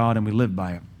Word of God and we lived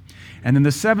by it? And then the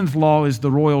 7th law is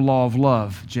the royal law of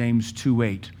love, James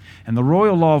 2:8. And the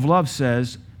royal law of love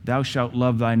says, thou shalt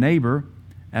love thy neighbor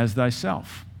as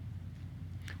thyself.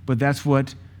 But that's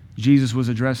what Jesus was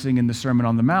addressing in the Sermon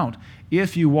on the Mount.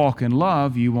 If you walk in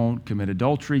love, you won't commit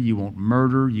adultery, you won't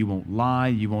murder, you won't lie,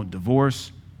 you won't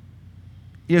divorce.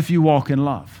 If you walk in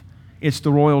love. It's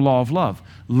the royal law of love.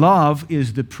 Love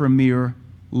is the premier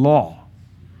law.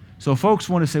 So folks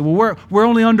want to say, well, we're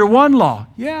only under one law.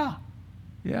 Yeah.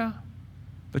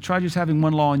 But try just having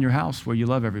one law in your house where you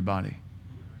love everybody.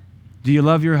 Do you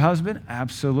love your husband?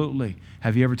 Absolutely.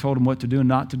 Have you ever told him what to do and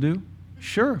not to do?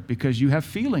 Sure, because you have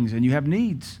feelings and you have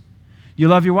needs. You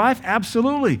love your wife?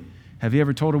 Absolutely. Have you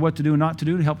ever told her what to do and not to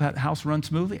do to help that house run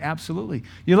smoothly? Absolutely.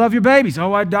 You love your babies?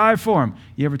 Oh, I'd die for them.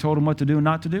 You ever told them what to do and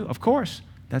not to do? Of course.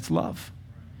 That's love.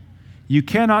 You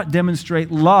cannot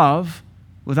demonstrate love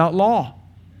without law.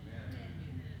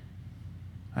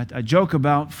 I joke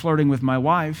about flirting with my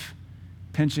wife,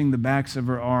 pinching the backs of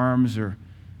her arms or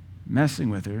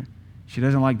messing with her. She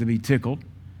doesn't like to be tickled,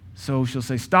 so she'll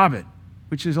say, stop it,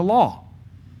 which is a law.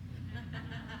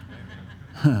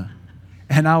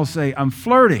 And I'll say, I'm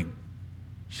flirting.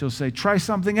 She'll say, try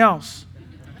something else.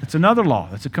 That's another law.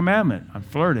 That's a commandment. I'm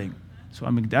flirting. So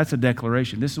that's a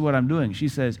declaration. This is what I'm doing. She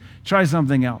says, try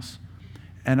something else.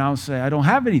 And I'll say, I don't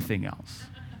have anything else.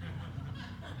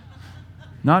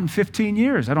 Not in 15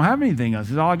 years. I don't have anything else.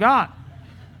 This is all I got.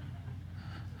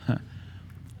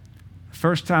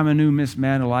 First time I knew Miss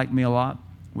Manna liked me a lot,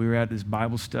 we were at this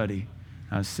Bible study.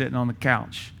 I was sitting on the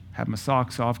couch, had my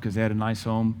socks off because they had a nice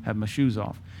home, had my shoes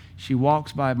off. She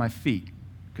walks by my feet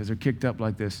because they're kicked up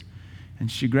like this, and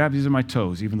she grabs, these are my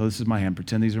toes, even though this is my hand,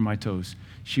 pretend these are my toes.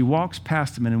 She walks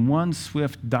past them, and in one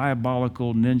swift,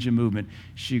 diabolical ninja movement,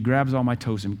 she grabs all my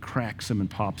toes and cracks them and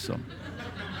pops them.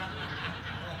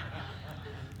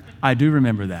 I do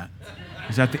remember that. It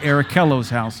was at the Arakello's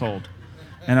household.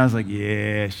 And I was like,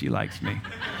 yeah, she likes me.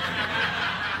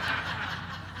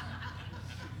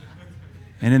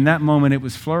 And in that moment, it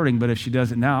was flirting, but if she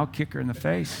does it now, I'll kick her in the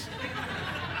face.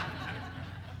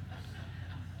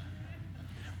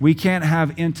 We can't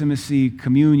have intimacy,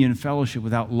 communion, fellowship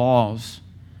without laws.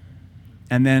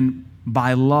 And then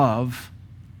by love,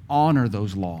 honor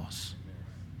those laws.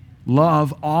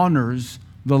 Love honors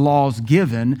the laws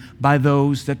given by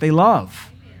those that they love.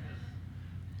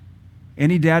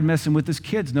 Any dad messing with his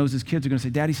kids knows his kids are going to say,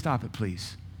 Daddy, stop it,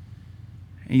 please.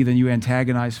 Either you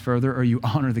antagonize further or you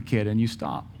honor the kid and you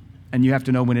stop. And you have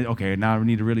to know when okay, now I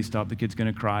need to really stop. The kid's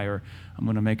going to cry or I'm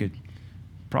going to make a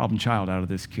problem child out of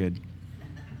this kid.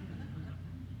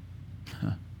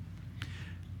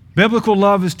 Biblical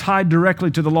love is tied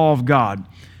directly to the law of God.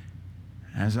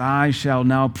 As I shall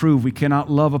now prove, we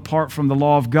cannot love apart from the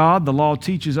law of God. The law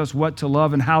teaches us what to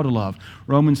love and how to love.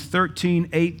 Romans 13,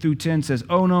 8 through 10 says,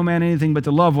 Owe no man anything but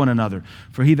to love one another.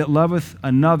 For he that loveth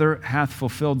another hath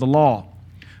fulfilled the law.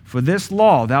 For this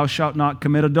law, thou shalt not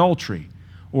commit adultery,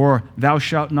 or thou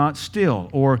shalt not steal,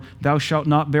 or thou shalt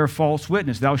not bear false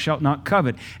witness, thou shalt not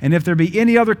covet. And if there be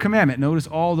any other commandment, notice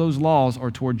all those laws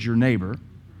are towards your neighbor.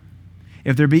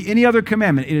 If there be any other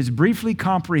commandment, it is briefly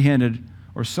comprehended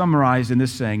or summarized in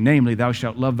this saying, namely, thou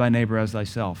shalt love thy neighbor as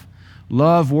thyself.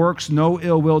 Love works no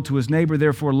ill will to his neighbor,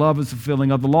 therefore love is the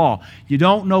fulfilling of the law. You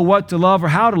don't know what to love or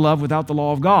how to love without the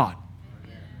law of God.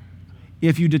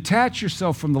 If you detach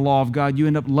yourself from the law of God, you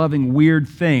end up loving weird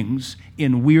things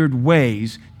in weird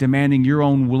ways, demanding your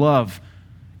own love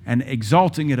and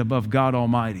exalting it above God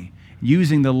Almighty.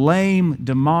 Using the lame,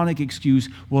 demonic excuse,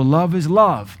 well, love is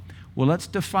love. Well, let's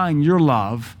define your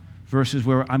love versus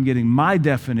where I'm getting my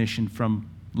definition from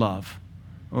love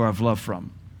or of love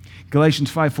from.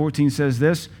 Galatians 5:14 says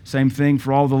this, same thing,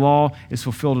 for all the law is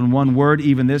fulfilled in one word,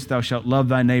 even this, thou shalt love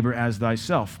thy neighbor as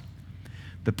thyself.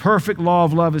 The perfect law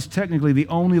of love is technically the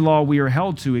only law we are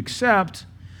held to, except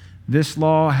this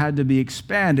law had to be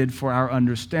expanded for our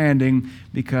understanding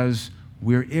because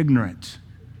we're ignorant.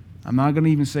 I'm not going to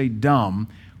even say dumb.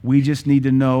 We just need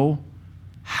to know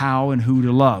how and who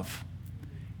to love.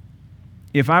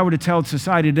 If I were to tell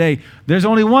society today, there's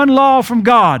only one law from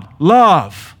God,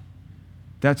 love,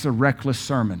 that's a reckless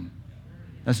sermon.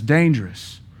 That's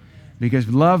dangerous because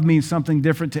love means something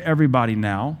different to everybody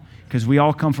now because we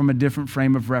all come from a different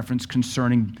frame of reference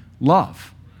concerning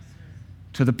love.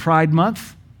 To the Pride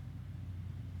Month,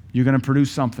 you're going to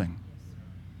produce something.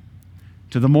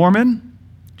 To the Mormon,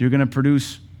 you're going to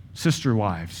produce sister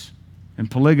wives and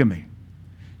polygamy.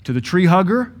 To the tree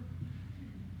hugger,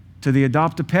 to the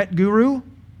adopt a pet guru,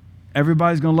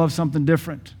 everybody's going to love something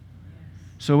different.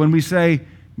 So when we say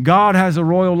God has a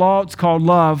royal law, it's called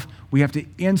love, we have to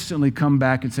instantly come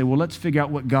back and say, well, let's figure out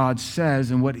what God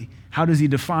says and how does he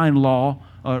define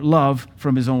love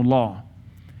from his own law.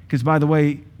 Because by the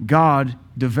way, God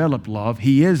developed love.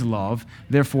 He is love.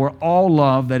 Therefore, all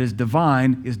love that is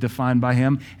divine is defined by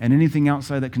him, and anything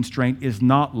outside that constraint is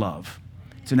not love.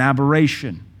 It's an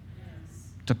aberration.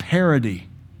 It's a parody.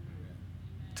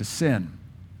 To sin.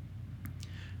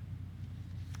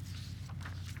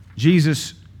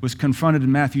 Jesus was confronted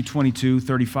in Matthew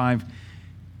 22:35. It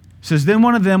says, Then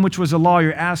one of them, which was a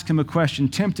lawyer, asked him a question,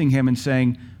 tempting him and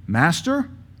saying, Master,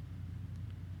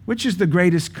 which is the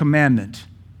greatest commandment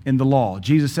in the law?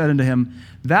 Jesus said unto him,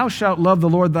 Thou shalt love the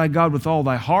Lord thy God with all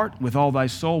thy heart, with all thy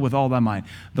soul, with all thy mind.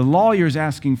 The lawyer is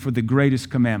asking for the greatest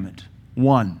commandment.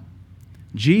 One.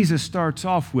 Jesus starts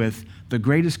off with the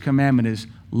greatest commandment is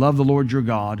love the Lord your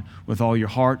God with all your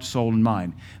heart, soul, and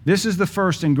mind. This is the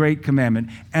first and great commandment.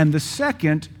 And the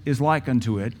second is like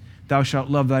unto it, thou shalt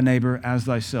love thy neighbor as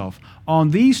thyself.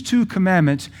 On these two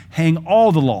commandments hang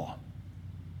all the law.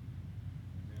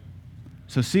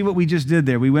 So see what we just did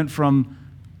there. We went from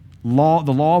the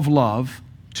law of love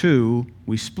to,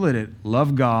 we split it,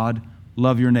 love God,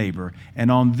 love your neighbor.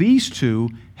 And on these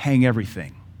two hang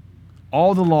everything.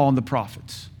 All the law and the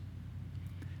prophets.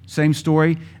 Same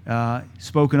story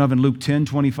spoken of in Luke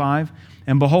 10:25.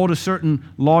 And behold, a certain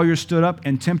lawyer stood up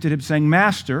and tempted him, saying,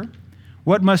 Master,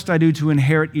 what must I do to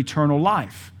inherit eternal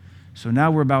life? So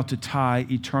now we're about to tie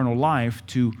eternal life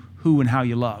to who and how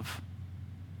you love.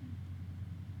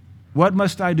 What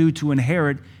must I do to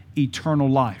inherit eternal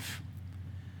life?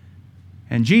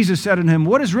 And Jesus said unto him,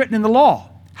 What is written in the law?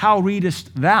 How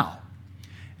readest thou?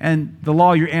 And the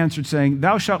lawyer answered, saying,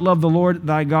 Thou shalt love the Lord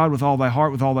thy God with all thy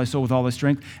heart, with all thy soul, with all thy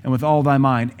strength, and with all thy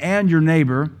mind, and your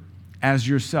neighbor as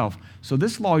yourself. So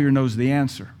this lawyer knows the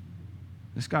answer.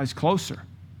 This guy's closer.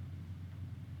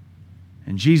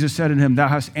 And Jesus said unto him, Thou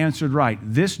hast answered right.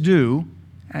 This do,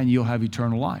 and you'll have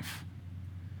eternal life.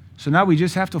 So now we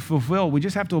just have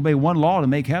to obey one law to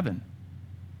make heaven.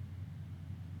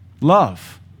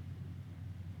 Love.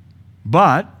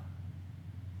 But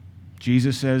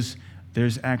Jesus says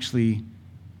there's actually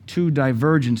two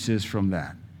divergences from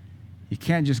that. You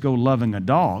can't just go loving a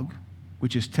dog,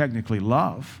 which is technically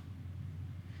love.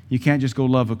 You can't just go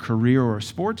love a career or a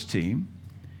sports team.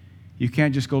 You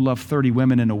can't just go love 30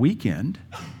 women in a weekend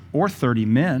or 30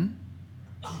 men.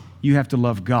 You have to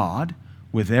love God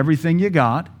with everything you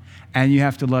got, and you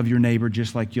have to love your neighbor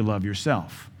just like you love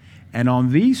yourself. And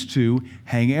on these two,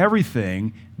 hang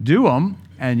everything, do them,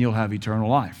 and you'll have eternal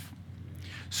life.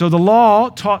 So the law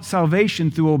taught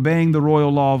salvation through obeying the royal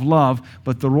law of love,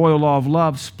 but the royal law of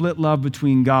love split love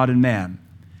between God and man.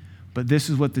 But this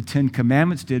is what the Ten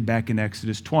Commandments did back in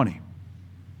Exodus 20.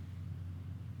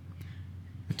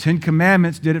 The Ten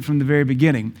Commandments did it from the very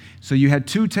beginning. So you had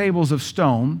 2 tables of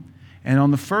stone, and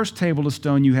on the first table of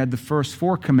stone you had the first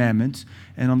 4 commandments,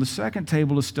 and on the second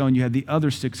table of stone you had the other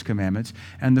 6 commandments.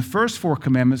 And the first 4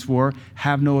 commandments were,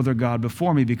 have no other God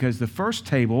before me, because the first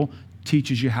table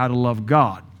teaches you how to love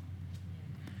God.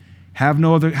 How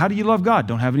do you love God?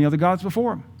 Don't have any other gods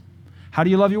before him. How do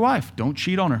you love your wife? Don't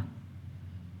cheat on her.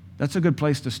 That's a good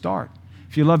place to start.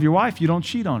 If you love your wife, you don't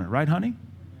cheat on her, right, honey?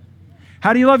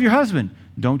 How do you love your husband?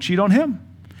 Don't cheat on him.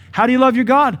 How do you love your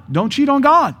God? Don't cheat on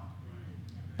God.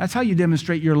 That's how you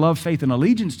demonstrate your love, faith, and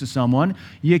allegiance to someone.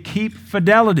 You keep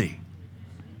fidelity.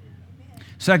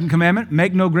 Second commandment,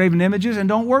 make no graven images and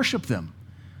don't worship them.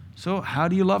 So how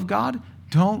do you love God?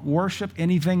 Don't worship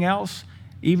anything else,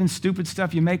 even stupid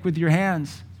stuff you make with your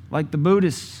hands, like the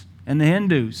Buddhists and the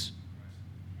Hindus.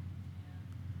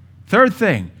 Third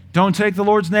thing, don't take the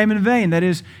Lord's name in vain. That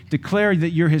is, declare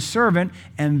that you're his servant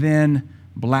and then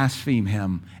blaspheme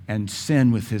him and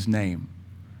sin with his name.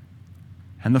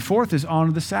 And the fourth is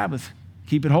honor the Sabbath.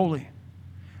 Keep it holy.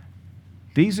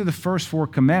 These are the first 4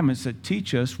 commandments that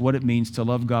teach us what it means to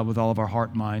love God with all of our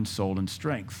heart, mind, soul, and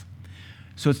strength.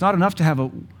 So it's not enough to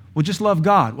have just love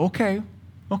God. Okay.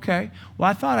 Well,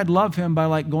 I thought I'd love him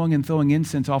by going and throwing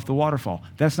incense off the waterfall.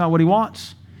 That's not what he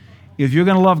wants. If you're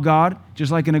going to love God,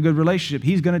 just like in a good relationship,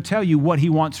 he's going to tell you what he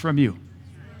wants from you.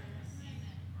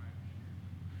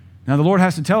 Now, the Lord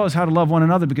has to tell us how to love one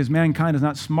another because mankind is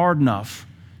not smart enough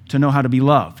to know how to be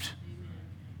loved,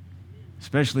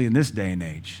 especially in this day and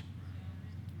age.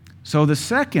 So the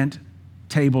second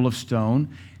table of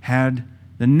stone had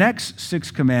the next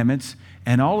 6 commandments,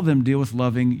 and all of them deal with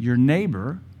loving your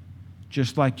neighbor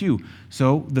just like you.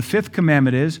 So the 5th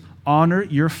commandment is honor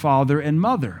your father and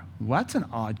mother. Well, that's an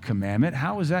odd commandment.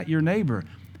 How is that your neighbor?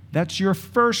 That's your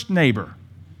first neighbor.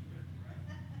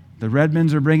 The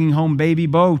Redmonds are bringing home Baby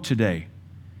Bo today.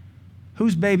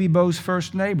 Who's Baby Bo's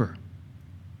first neighbor?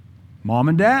 Mom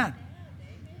and dad.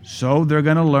 So they're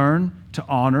going to learn to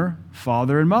honor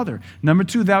father and mother. Number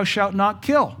 2, thou shalt not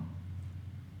kill.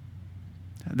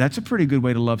 That's a pretty good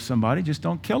way to love somebody. Just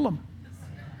don't kill them.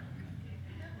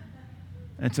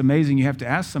 It's amazing you have to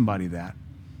ask somebody that.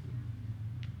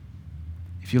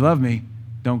 If you love me,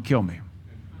 don't kill me.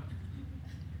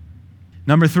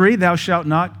 Number 3, thou shalt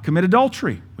not commit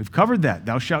adultery. We've covered that.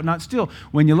 Thou shalt not steal.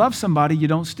 When you love somebody, you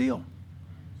don't steal.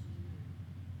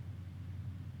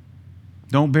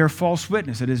 Don't bear false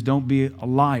witness. That is, don't be a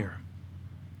liar.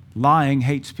 Lying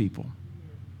hates people.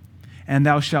 And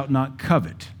thou shalt not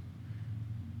covet.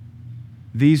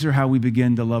 These are how we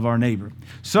begin to love our neighbor.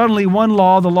 Suddenly, one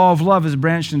law, the law of love, is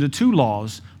branched into 2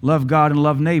 laws, love God and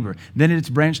love neighbor. Then it's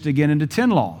branched again into 10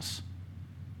 laws.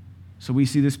 So we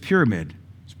see this pyramid.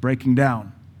 It's breaking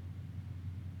down.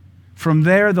 From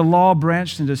there, the law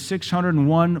branched into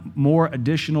 601 more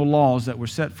additional laws that were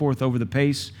set forth over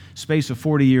the space of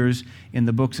 40 years in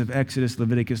the books of Exodus,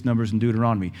 Leviticus, Numbers, and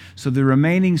Deuteronomy. So the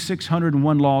remaining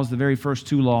 601 laws, the very first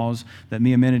 2 laws that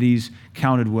Maimonides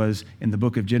counted was in the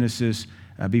book of Genesis,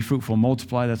 be fruitful and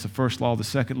multiply. That's the first law. The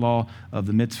second law of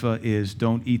the mitzvah is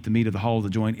don't eat the meat of the hollow of the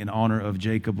joint in honor of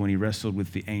Jacob when he wrestled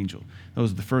with the angel.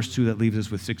 Those are the first 2 that leaves us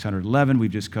with 611.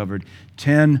 We've just covered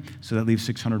 10, so that leaves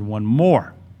 601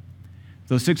 more.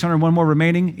 Those 601 more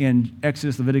remaining in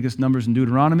Exodus, Leviticus, Numbers, and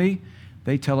Deuteronomy,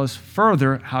 they tell us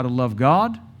further how to love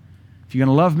God. If you're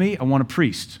going to love me, I want a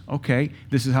priest. Okay,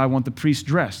 this is how I want the priest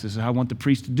dressed. This is how I want the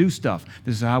priest to do stuff.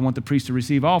 This is how I want the priest to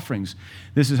receive offerings.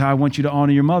 This is how I want you to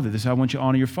honor your mother. This is how I want you to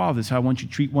honor your father. This is how I want you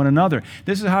to treat one another.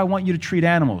 This is how I want you to treat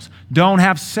animals. Don't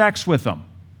have sex with them.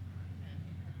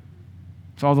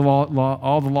 That's all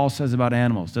the law says about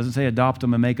animals. It doesn't say adopt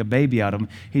them and make a baby out of them.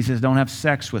 He says don't have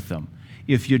sex with them.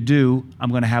 If you do, I'm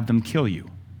going to have them kill you.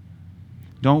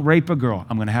 Don't rape a girl.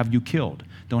 I'm going to have you killed.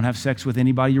 Don't have sex with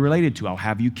anybody you're related to. I'll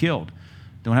have you killed.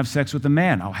 Don't have sex with a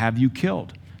man. I'll have you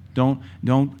killed. Don't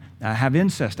Have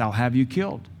incest, I'll have you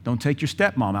killed. Don't take your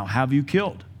stepmom, I'll have you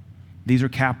killed. These are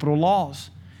capital laws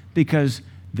because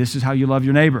this is how you love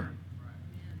your neighbor.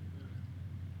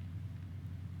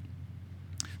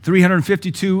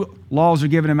 352 laws are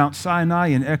given in Mount Sinai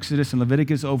in Exodus and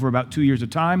Leviticus over about 2 years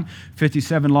of time.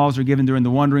 57 laws are given during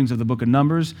the wanderings of the book of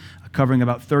Numbers, covering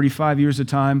about 35 years of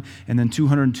time. And then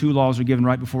 202 laws are given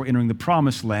right before entering the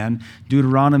promised land.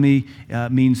 Deuteronomy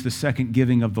means the second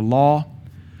giving of the law.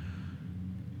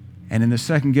 And in the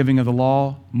second giving of the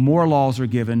law, more laws are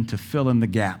given to fill in the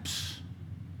gaps.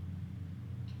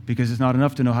 Because it's not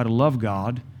enough to know how to love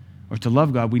God, or to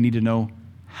love God, we need to know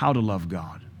how to love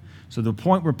God. So the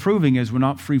point we're proving is we're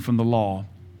not free from the law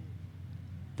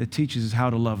that teaches us how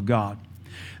to love God.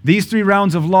 These 3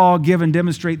 rounds of law given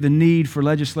demonstrate the need for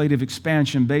legislative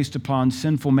expansion based upon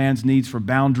sinful man's needs for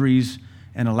boundaries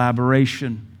and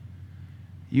elaboration.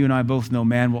 You and I both know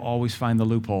man will always find the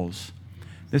loopholes.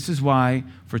 This is why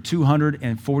for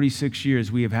 246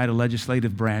 years we have had a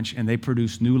legislative branch, and they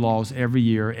produce new laws every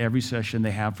year, every session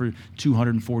they have for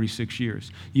 246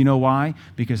 years. You know why?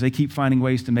 Because they keep finding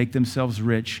ways to make themselves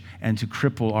rich and to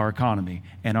cripple our economy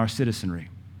and our citizenry.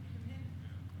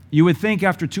 You would think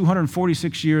after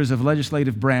 246 years of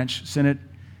legislative branch, Senate,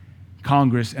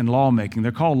 Congress, and lawmaking,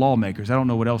 they're called lawmakers. I don't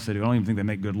know what else they do. I don't even think they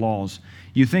make good laws.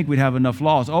 You think we'd have enough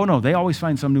laws. Oh no, they always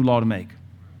find some new law to make.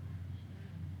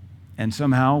 And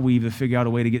somehow we either figure out a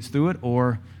way to get through it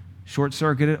or short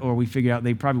circuit it, or we figure out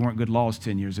they probably weren't good laws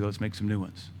 10 years ago. Let's make some new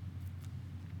ones.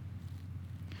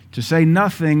 To say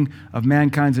nothing of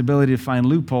mankind's ability to find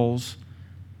loopholes,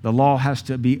 the law has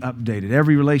to be updated.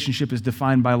 Every relationship is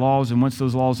defined by laws, and once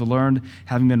those laws are learned,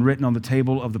 having been written on the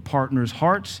table of the partners'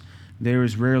 hearts, there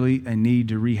is rarely a need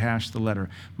to rehash the letter.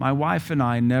 My wife and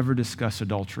I never discuss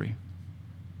adultery.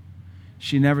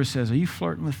 She never says, "Are you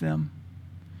flirting with them?"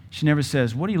 She never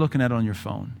says, "What are you looking at on your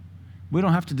phone?" We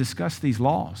don't have to discuss these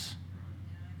laws.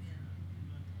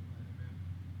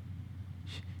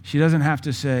 She doesn't have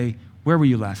to say, "Where were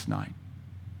you last night?"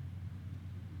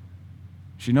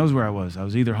 She knows where I was. I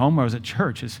was either home or I was at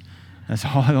church. That's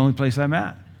the only place I'm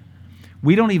at.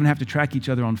 We don't even have to track each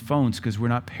other on phones because we're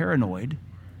not paranoid,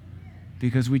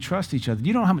 because we trust each other.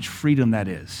 You don't know how much freedom that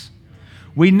is.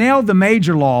 We nailed the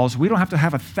major laws. We don't have to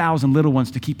have 1,000 little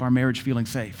ones to keep our marriage feeling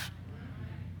safe.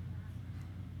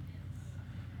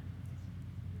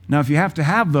 Now, if you have to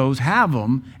have those, have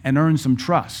them and earn some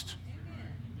trust.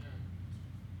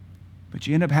 But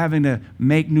you end up having to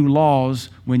make new laws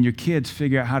when your kids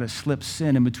figure out how to slip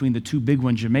sin in between the 2 big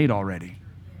ones you made already.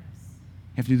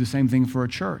 You have to do the same thing for a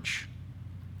church.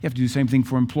 You have to do the same thing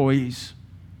for employees.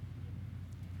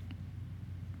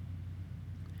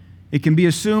 It can be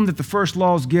assumed that the first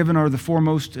laws given are the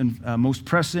foremost and most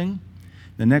pressing.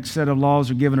 The next set of laws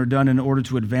are given or done in order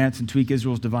to advance and tweak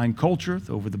Israel's divine culture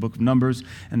over the book of Numbers.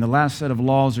 And the last set of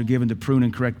laws are given to prune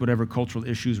and correct whatever cultural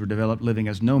issues were developed living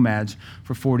as nomads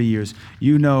for 40 years.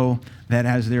 You know that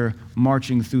as they're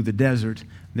marching through the desert,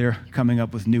 they're coming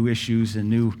up with new issues and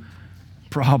new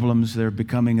problems. They're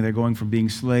going from being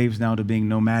slaves now to being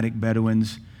nomadic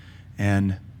Bedouins.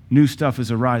 And new stuff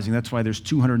is arising. That's why there's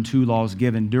 202 laws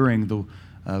given during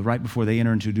right before they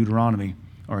enter into Deuteronomy,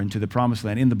 or into the promised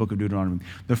land in the book of Deuteronomy.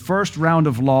 The first round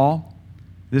of law,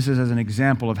 this is as an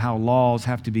example of how laws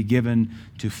have to be given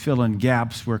to fill in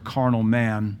gaps where carnal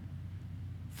man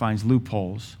finds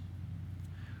loopholes.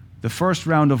 The first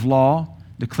round of law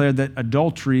declared that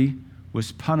adultery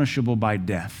was punishable by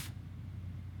death.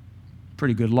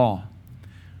 Pretty good law.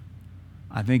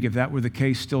 I think if that were the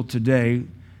case still today,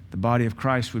 the body of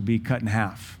Christ would be cut in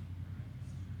half.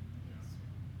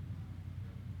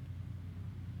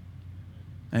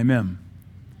 Amen.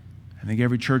 I think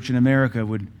every church in America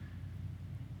would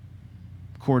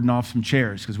cordon off some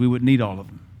chairs because we wouldn't need all of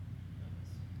them.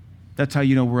 That's how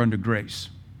you know we're under grace.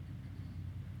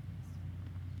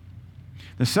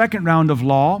 The second round of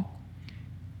law,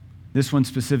 this one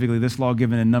specifically, this law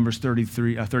given in Numbers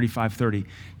 35:30,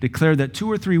 declared that 2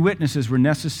 or 3 witnesses were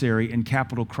necessary in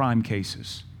capital crime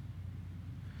cases.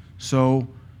 So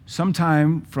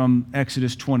sometime from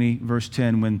Exodus 20, verse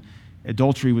 10, when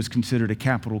adultery was considered a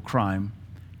capital crime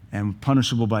and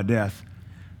punishable by death,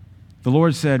 the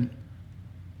Lord said,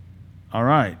 all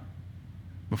right,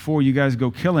 before you guys go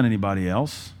killing anybody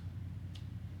else,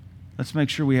 let's make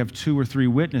sure we have 2 or 3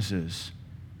 witnesses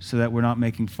so that we're not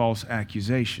making false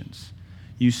accusations.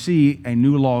 You see a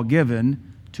new law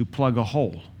given to plug a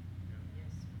hole.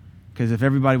 Because if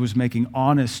everybody was making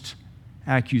honest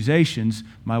accusations,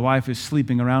 my wife is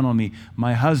sleeping around on me,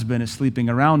 my husband is sleeping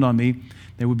around on me,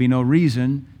 there would be no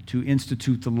reason to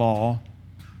institute the law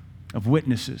of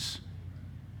witnesses.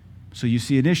 So you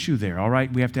see an issue there, all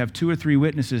right? We have to have 2 or 3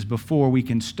 witnesses before we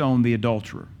can stone the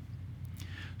adulterer.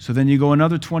 So then you go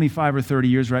another 25 or 30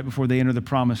 years right before they enter the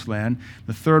promised land.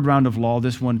 The third round of law,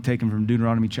 this one taken from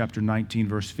Deuteronomy chapter 19,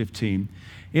 verse 15.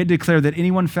 It declared that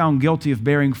anyone found guilty of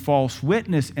bearing false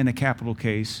witness in a capital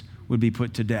case would be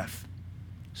put to death.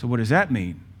 So what does that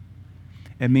mean?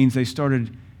 It means they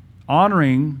started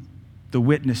honoring the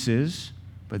witnesses,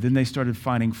 but then they started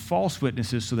finding false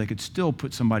witnesses so they could still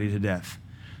put somebody to death.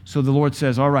 So the Lord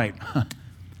says, all right,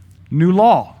 new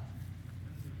law.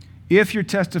 If you're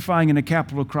testifying in a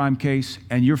capital crime case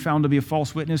and you're found to be a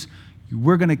false witness,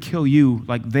 we're going to kill you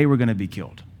like they were going to be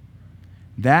killed.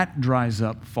 That dries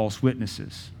up false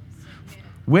witnesses.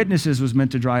 Witnesses was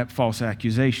meant to dry up false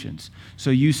accusations. So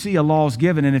you see a law is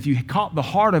given, and if you caught the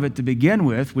heart of it to begin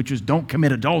with, which is don't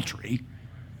commit adultery,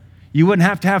 you wouldn't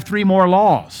have to have 3 more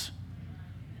laws.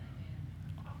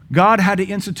 God had to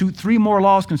institute 3 more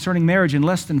laws concerning marriage in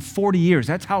less than 40 years.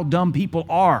 That's how dumb people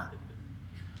are.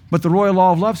 But the royal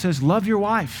law of love says, love your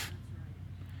wife.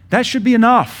 That should be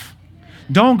enough.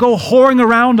 Don't go whoring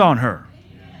around on her.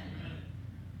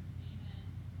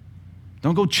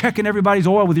 Don't go checking everybody's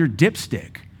oil with your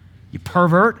dipstick, you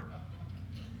pervert.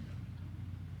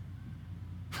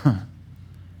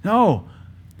 No.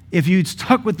 If you'd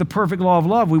stuck with the perfect law of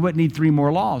love, we wouldn't need 3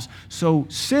 more laws. So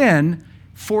sin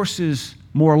forces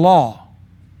more law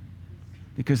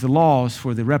because the law is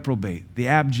for the reprobate, the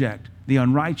abject, the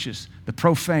unrighteous, the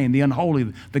profane, the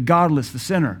unholy, the godless, the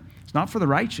sinner. It's not for the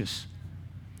righteous.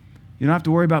 You don't have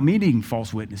to worry about me needing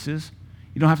false witnesses.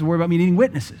 You don't have to worry about me needing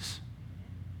witnesses.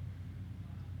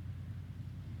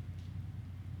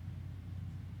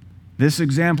 This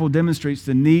example demonstrates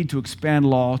the need to expand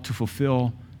law to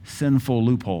fulfill sinful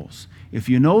loopholes. If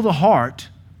you know the heart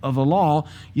of a law,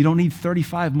 you don't need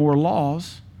 35 more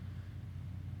laws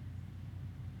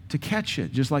to catch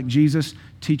it. Just like Jesus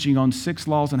teaching on 6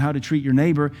 laws on how to treat your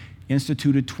neighbor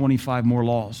instituted 25 more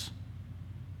laws,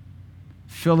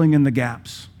 filling in the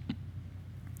gaps.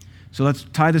 So let's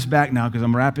tie this back now because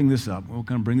I'm wrapping this up. We're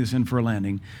going to bring this in for a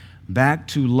landing. Back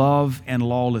to love and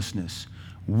lawlessness.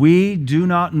 We do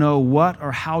not know what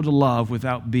or how to love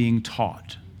without being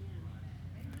taught.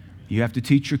 You have to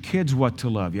teach your kids what to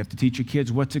love. You have to teach your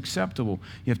kids what's acceptable.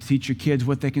 You have to teach your kids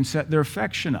what they can set their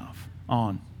affection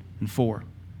on and for.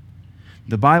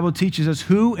 The Bible teaches us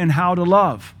who and how to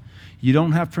love. You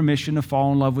don't have permission to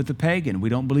fall in love with a pagan. We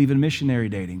don't believe in missionary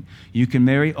dating. You can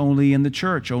marry only in the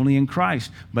church, only in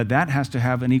Christ, but that has to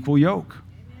have an equal yoke.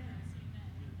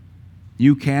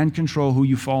 You can control who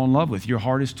you fall in love with. Your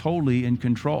heart is totally in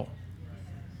control.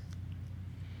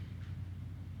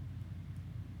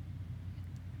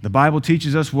 The Bible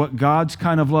teaches us what God's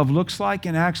kind of love looks like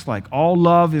and acts like. All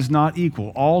love is not equal.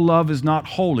 All love is not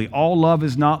holy. All love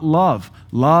is not love.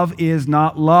 Love is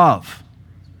not love.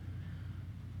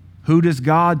 Who does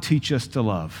God teach us to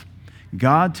love?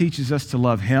 God teaches us to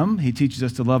love Him. He teaches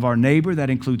us to love our neighbor.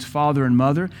 That includes father and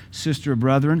mother, sister or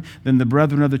brethren, then the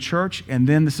brethren of the church, and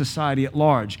then the society at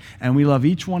large. And we love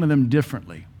each one of them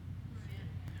differently.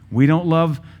 We don't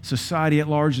love society at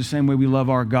large the same way we love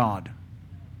our God.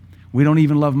 We don't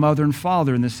even love mother and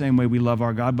father in the same way we love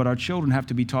our God, but our children have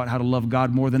to be taught how to love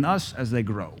God more than us as they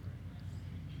grow.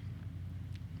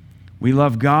 We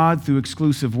love God through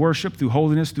exclusive worship, through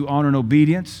holiness, through honor and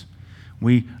obedience.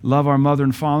 We love our mother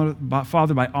and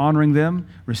father by honoring them,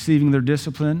 receiving their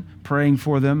discipline, praying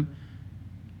for them,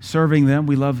 serving them.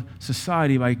 We love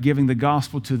society by giving the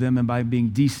gospel to them and by being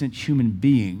decent human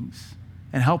beings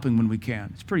and helping when we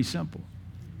can. It's pretty simple.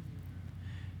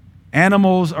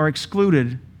 Animals are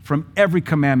excluded from every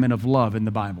commandment of love in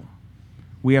the Bible.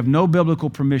 We have no biblical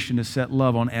permission to set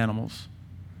love on animals.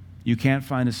 You can't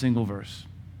find a single verse.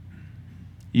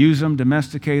 Use them,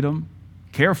 domesticate them,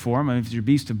 care for them. I mean, if it's your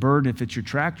beast of burden, if it's your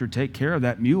tractor, take care of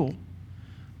that mule.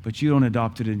 But you don't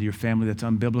adopt it into your family. That's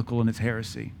unbiblical and it's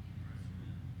heresy.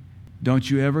 Don't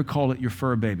you ever call it your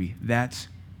fur baby. That's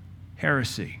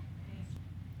heresy.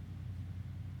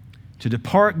 To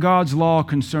depart God's law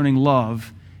concerning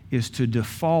love is to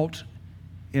default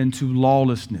into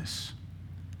lawlessness.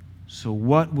 So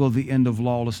what will the end of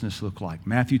lawlessness look like?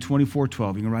 Matthew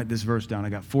 24:12. You can write this verse down. I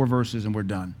got 4 verses and we're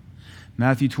done.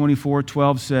 Matthew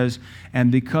 24:12 says,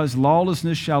 "And because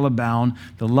lawlessness shall abound,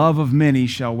 the love of many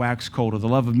shall wax cold, or the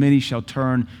love of many shall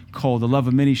turn cold. The love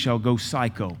of many shall go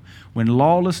psycho." When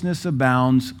lawlessness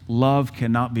abounds, love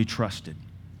cannot be trusted.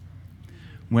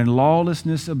 When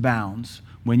lawlessness abounds,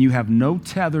 when you have no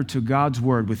tether to God's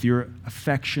word with your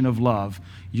affection of love,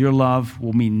 your love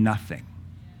will mean nothing.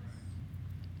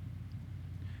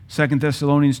 2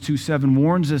 Thessalonians 2:7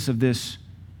 warns us of this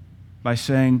by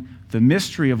saying the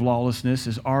mystery of lawlessness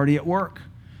is already at work.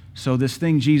 So this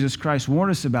thing Jesus Christ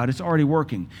warned us about, it's already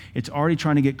working. It's already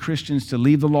trying to get Christians to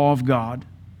leave the law of God,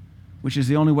 which is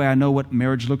the only way I know what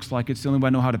marriage looks like. It's the only way I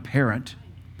know how to parent.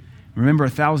 Remember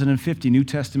 1,050 New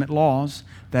Testament laws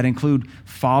that include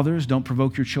fathers, don't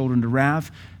provoke your children to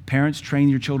wrath. Parents, train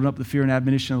your children up in the fear and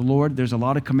admonition of the Lord. There's a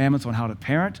lot of commandments on how to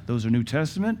parent. Those are New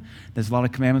Testament. There's a lot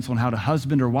of commandments on how to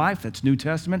husband or wife. That's New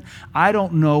Testament. I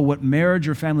don't know what marriage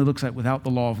or family looks like without the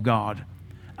law of God.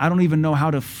 I don't even know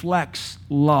how to flex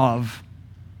love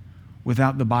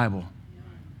without the Bible.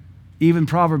 Even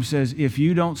Proverbs says, if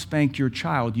you don't spank your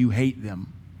child, you hate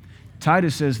them.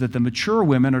 Titus says that the mature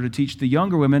women are to teach the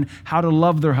younger women how to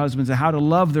love their husbands and how to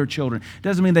love their children. It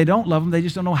doesn't mean they don't love them, they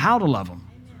just don't know how to love them.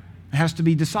 It has to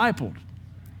be discipled.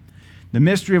 The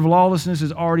mystery of lawlessness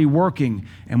is already working,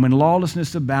 and when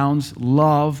lawlessness abounds,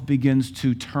 love begins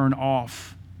to turn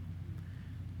off.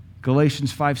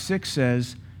 Galatians 5:6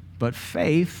 says, but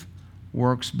faith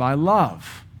works by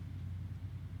love.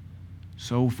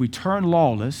 So if we turn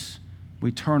lawless,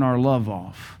 we turn our love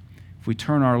off. If we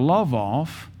turn our love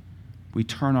off, we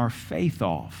turn our faith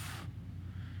off.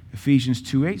 Ephesians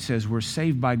 2:8 says we're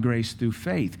saved by grace through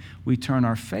faith. We turn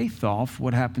our faith off,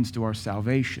 what happens to our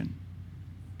salvation?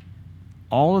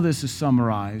 All of this is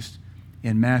summarized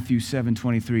in Matthew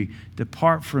 7:23.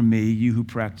 Depart from me, you who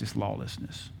practice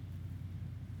lawlessness.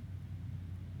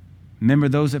 Remember,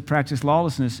 those that practice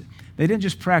lawlessness, they didn't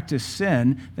just practice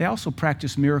sin, they also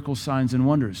practiced miracles, signs, and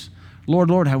wonders.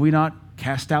 Lord, Lord, have we not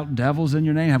cast out devils in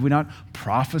your name? Have we not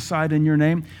prophesied in your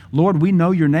name? Lord, we know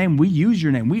your name. We use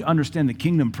your name. We understand the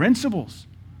kingdom principles.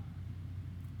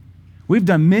 We've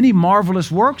done many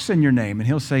marvelous works in your name. And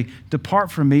he'll say, depart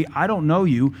from me. I don't know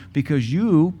you because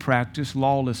you practice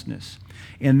lawlessness.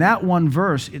 In that one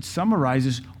verse, it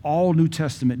summarizes all New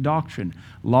Testament doctrine.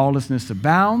 Lawlessness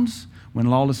abounds. When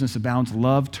lawlessness abounds,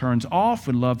 love turns off.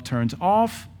 When love turns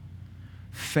off,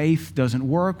 faith doesn't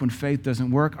work. When faith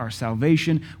doesn't work, our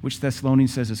salvation, which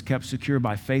Thessalonians says is kept secure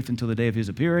by faith until the day of his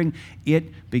appearing,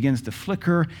 it begins to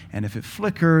flicker. And if it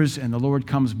flickers and the Lord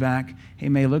comes back, he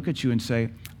may look at you and say,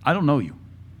 I don't know you.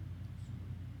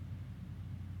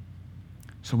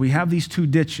 So we have these two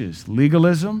ditches.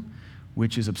 Legalism,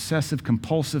 which is obsessive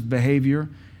compulsive behavior,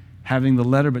 having the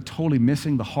letter but totally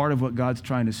missing the heart of what God's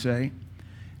trying to say.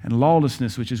 And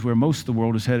lawlessness, which is where most of the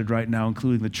world is headed right now,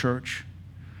 including the church.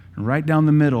 And right down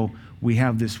the middle, we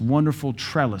have this wonderful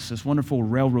trellis, this wonderful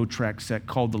railroad track set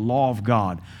called the law of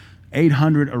God.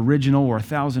 800 original or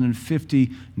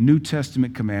 1,050 New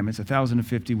Testament commandments,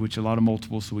 1,050, which a lot of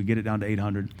multiples, so we get it down to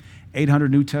 800. 800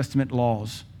 New Testament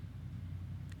laws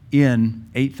in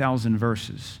 8,000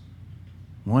 verses.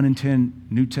 1 in 10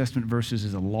 New Testament verses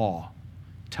is a law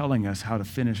telling us how to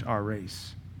finish our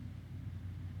race.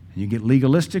 And you get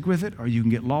legalistic with it or you can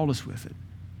get lawless with it.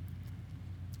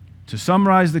 To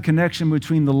summarize the connection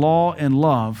between the law and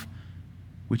love,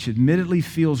 which admittedly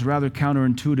feels rather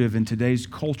counterintuitive in today's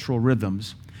cultural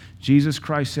rhythms, Jesus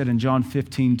Christ said in John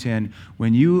 15:10,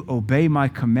 when you obey my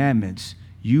commandments,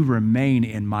 you remain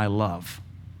in my love.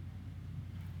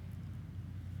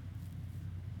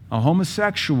 A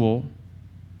homosexual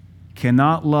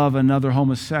cannot love another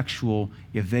homosexual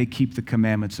if they keep the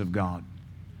commandments of God.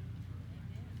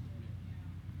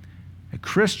 A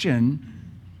Christian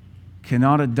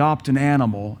cannot adopt an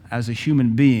animal as a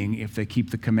human being if they keep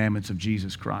the commandments of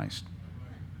Jesus Christ.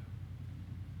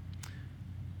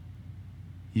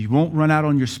 You won't run out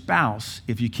on your spouse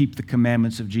if you keep the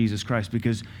commandments of Jesus Christ,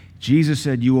 because Jesus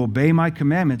said, you obey my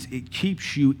commandments, it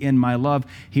keeps you in my love.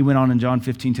 He went on in John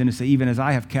 15:10 to say, even as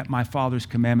I have kept my Father's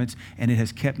commandments, and it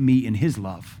has kept me in his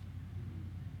love.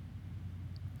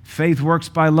 Faith works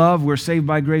by love. We're saved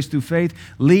by grace through faith.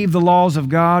 Leave the laws of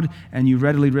God, and you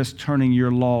readily risk turning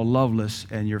your law loveless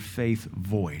and your faith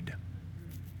void.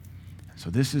 So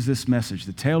this is this message,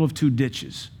 the tale of two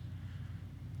ditches,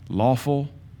 lawful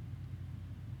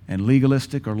and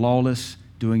legalistic or lawless,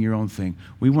 doing your own thing.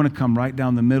 We want to come right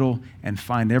down the middle and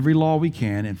find every law we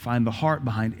can and find the heart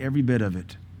behind every bit of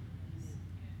it.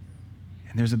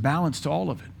 And there's a balance to all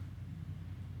of it.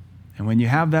 And when you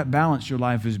have that balance, your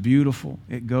life is beautiful.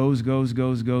 It goes.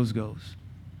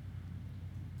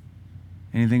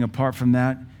 Anything apart from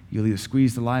that, you'll either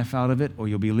squeeze the life out of it or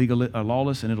you'll be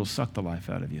lawless and it'll suck the life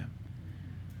out of you.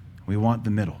 We want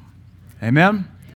the middle. Amen?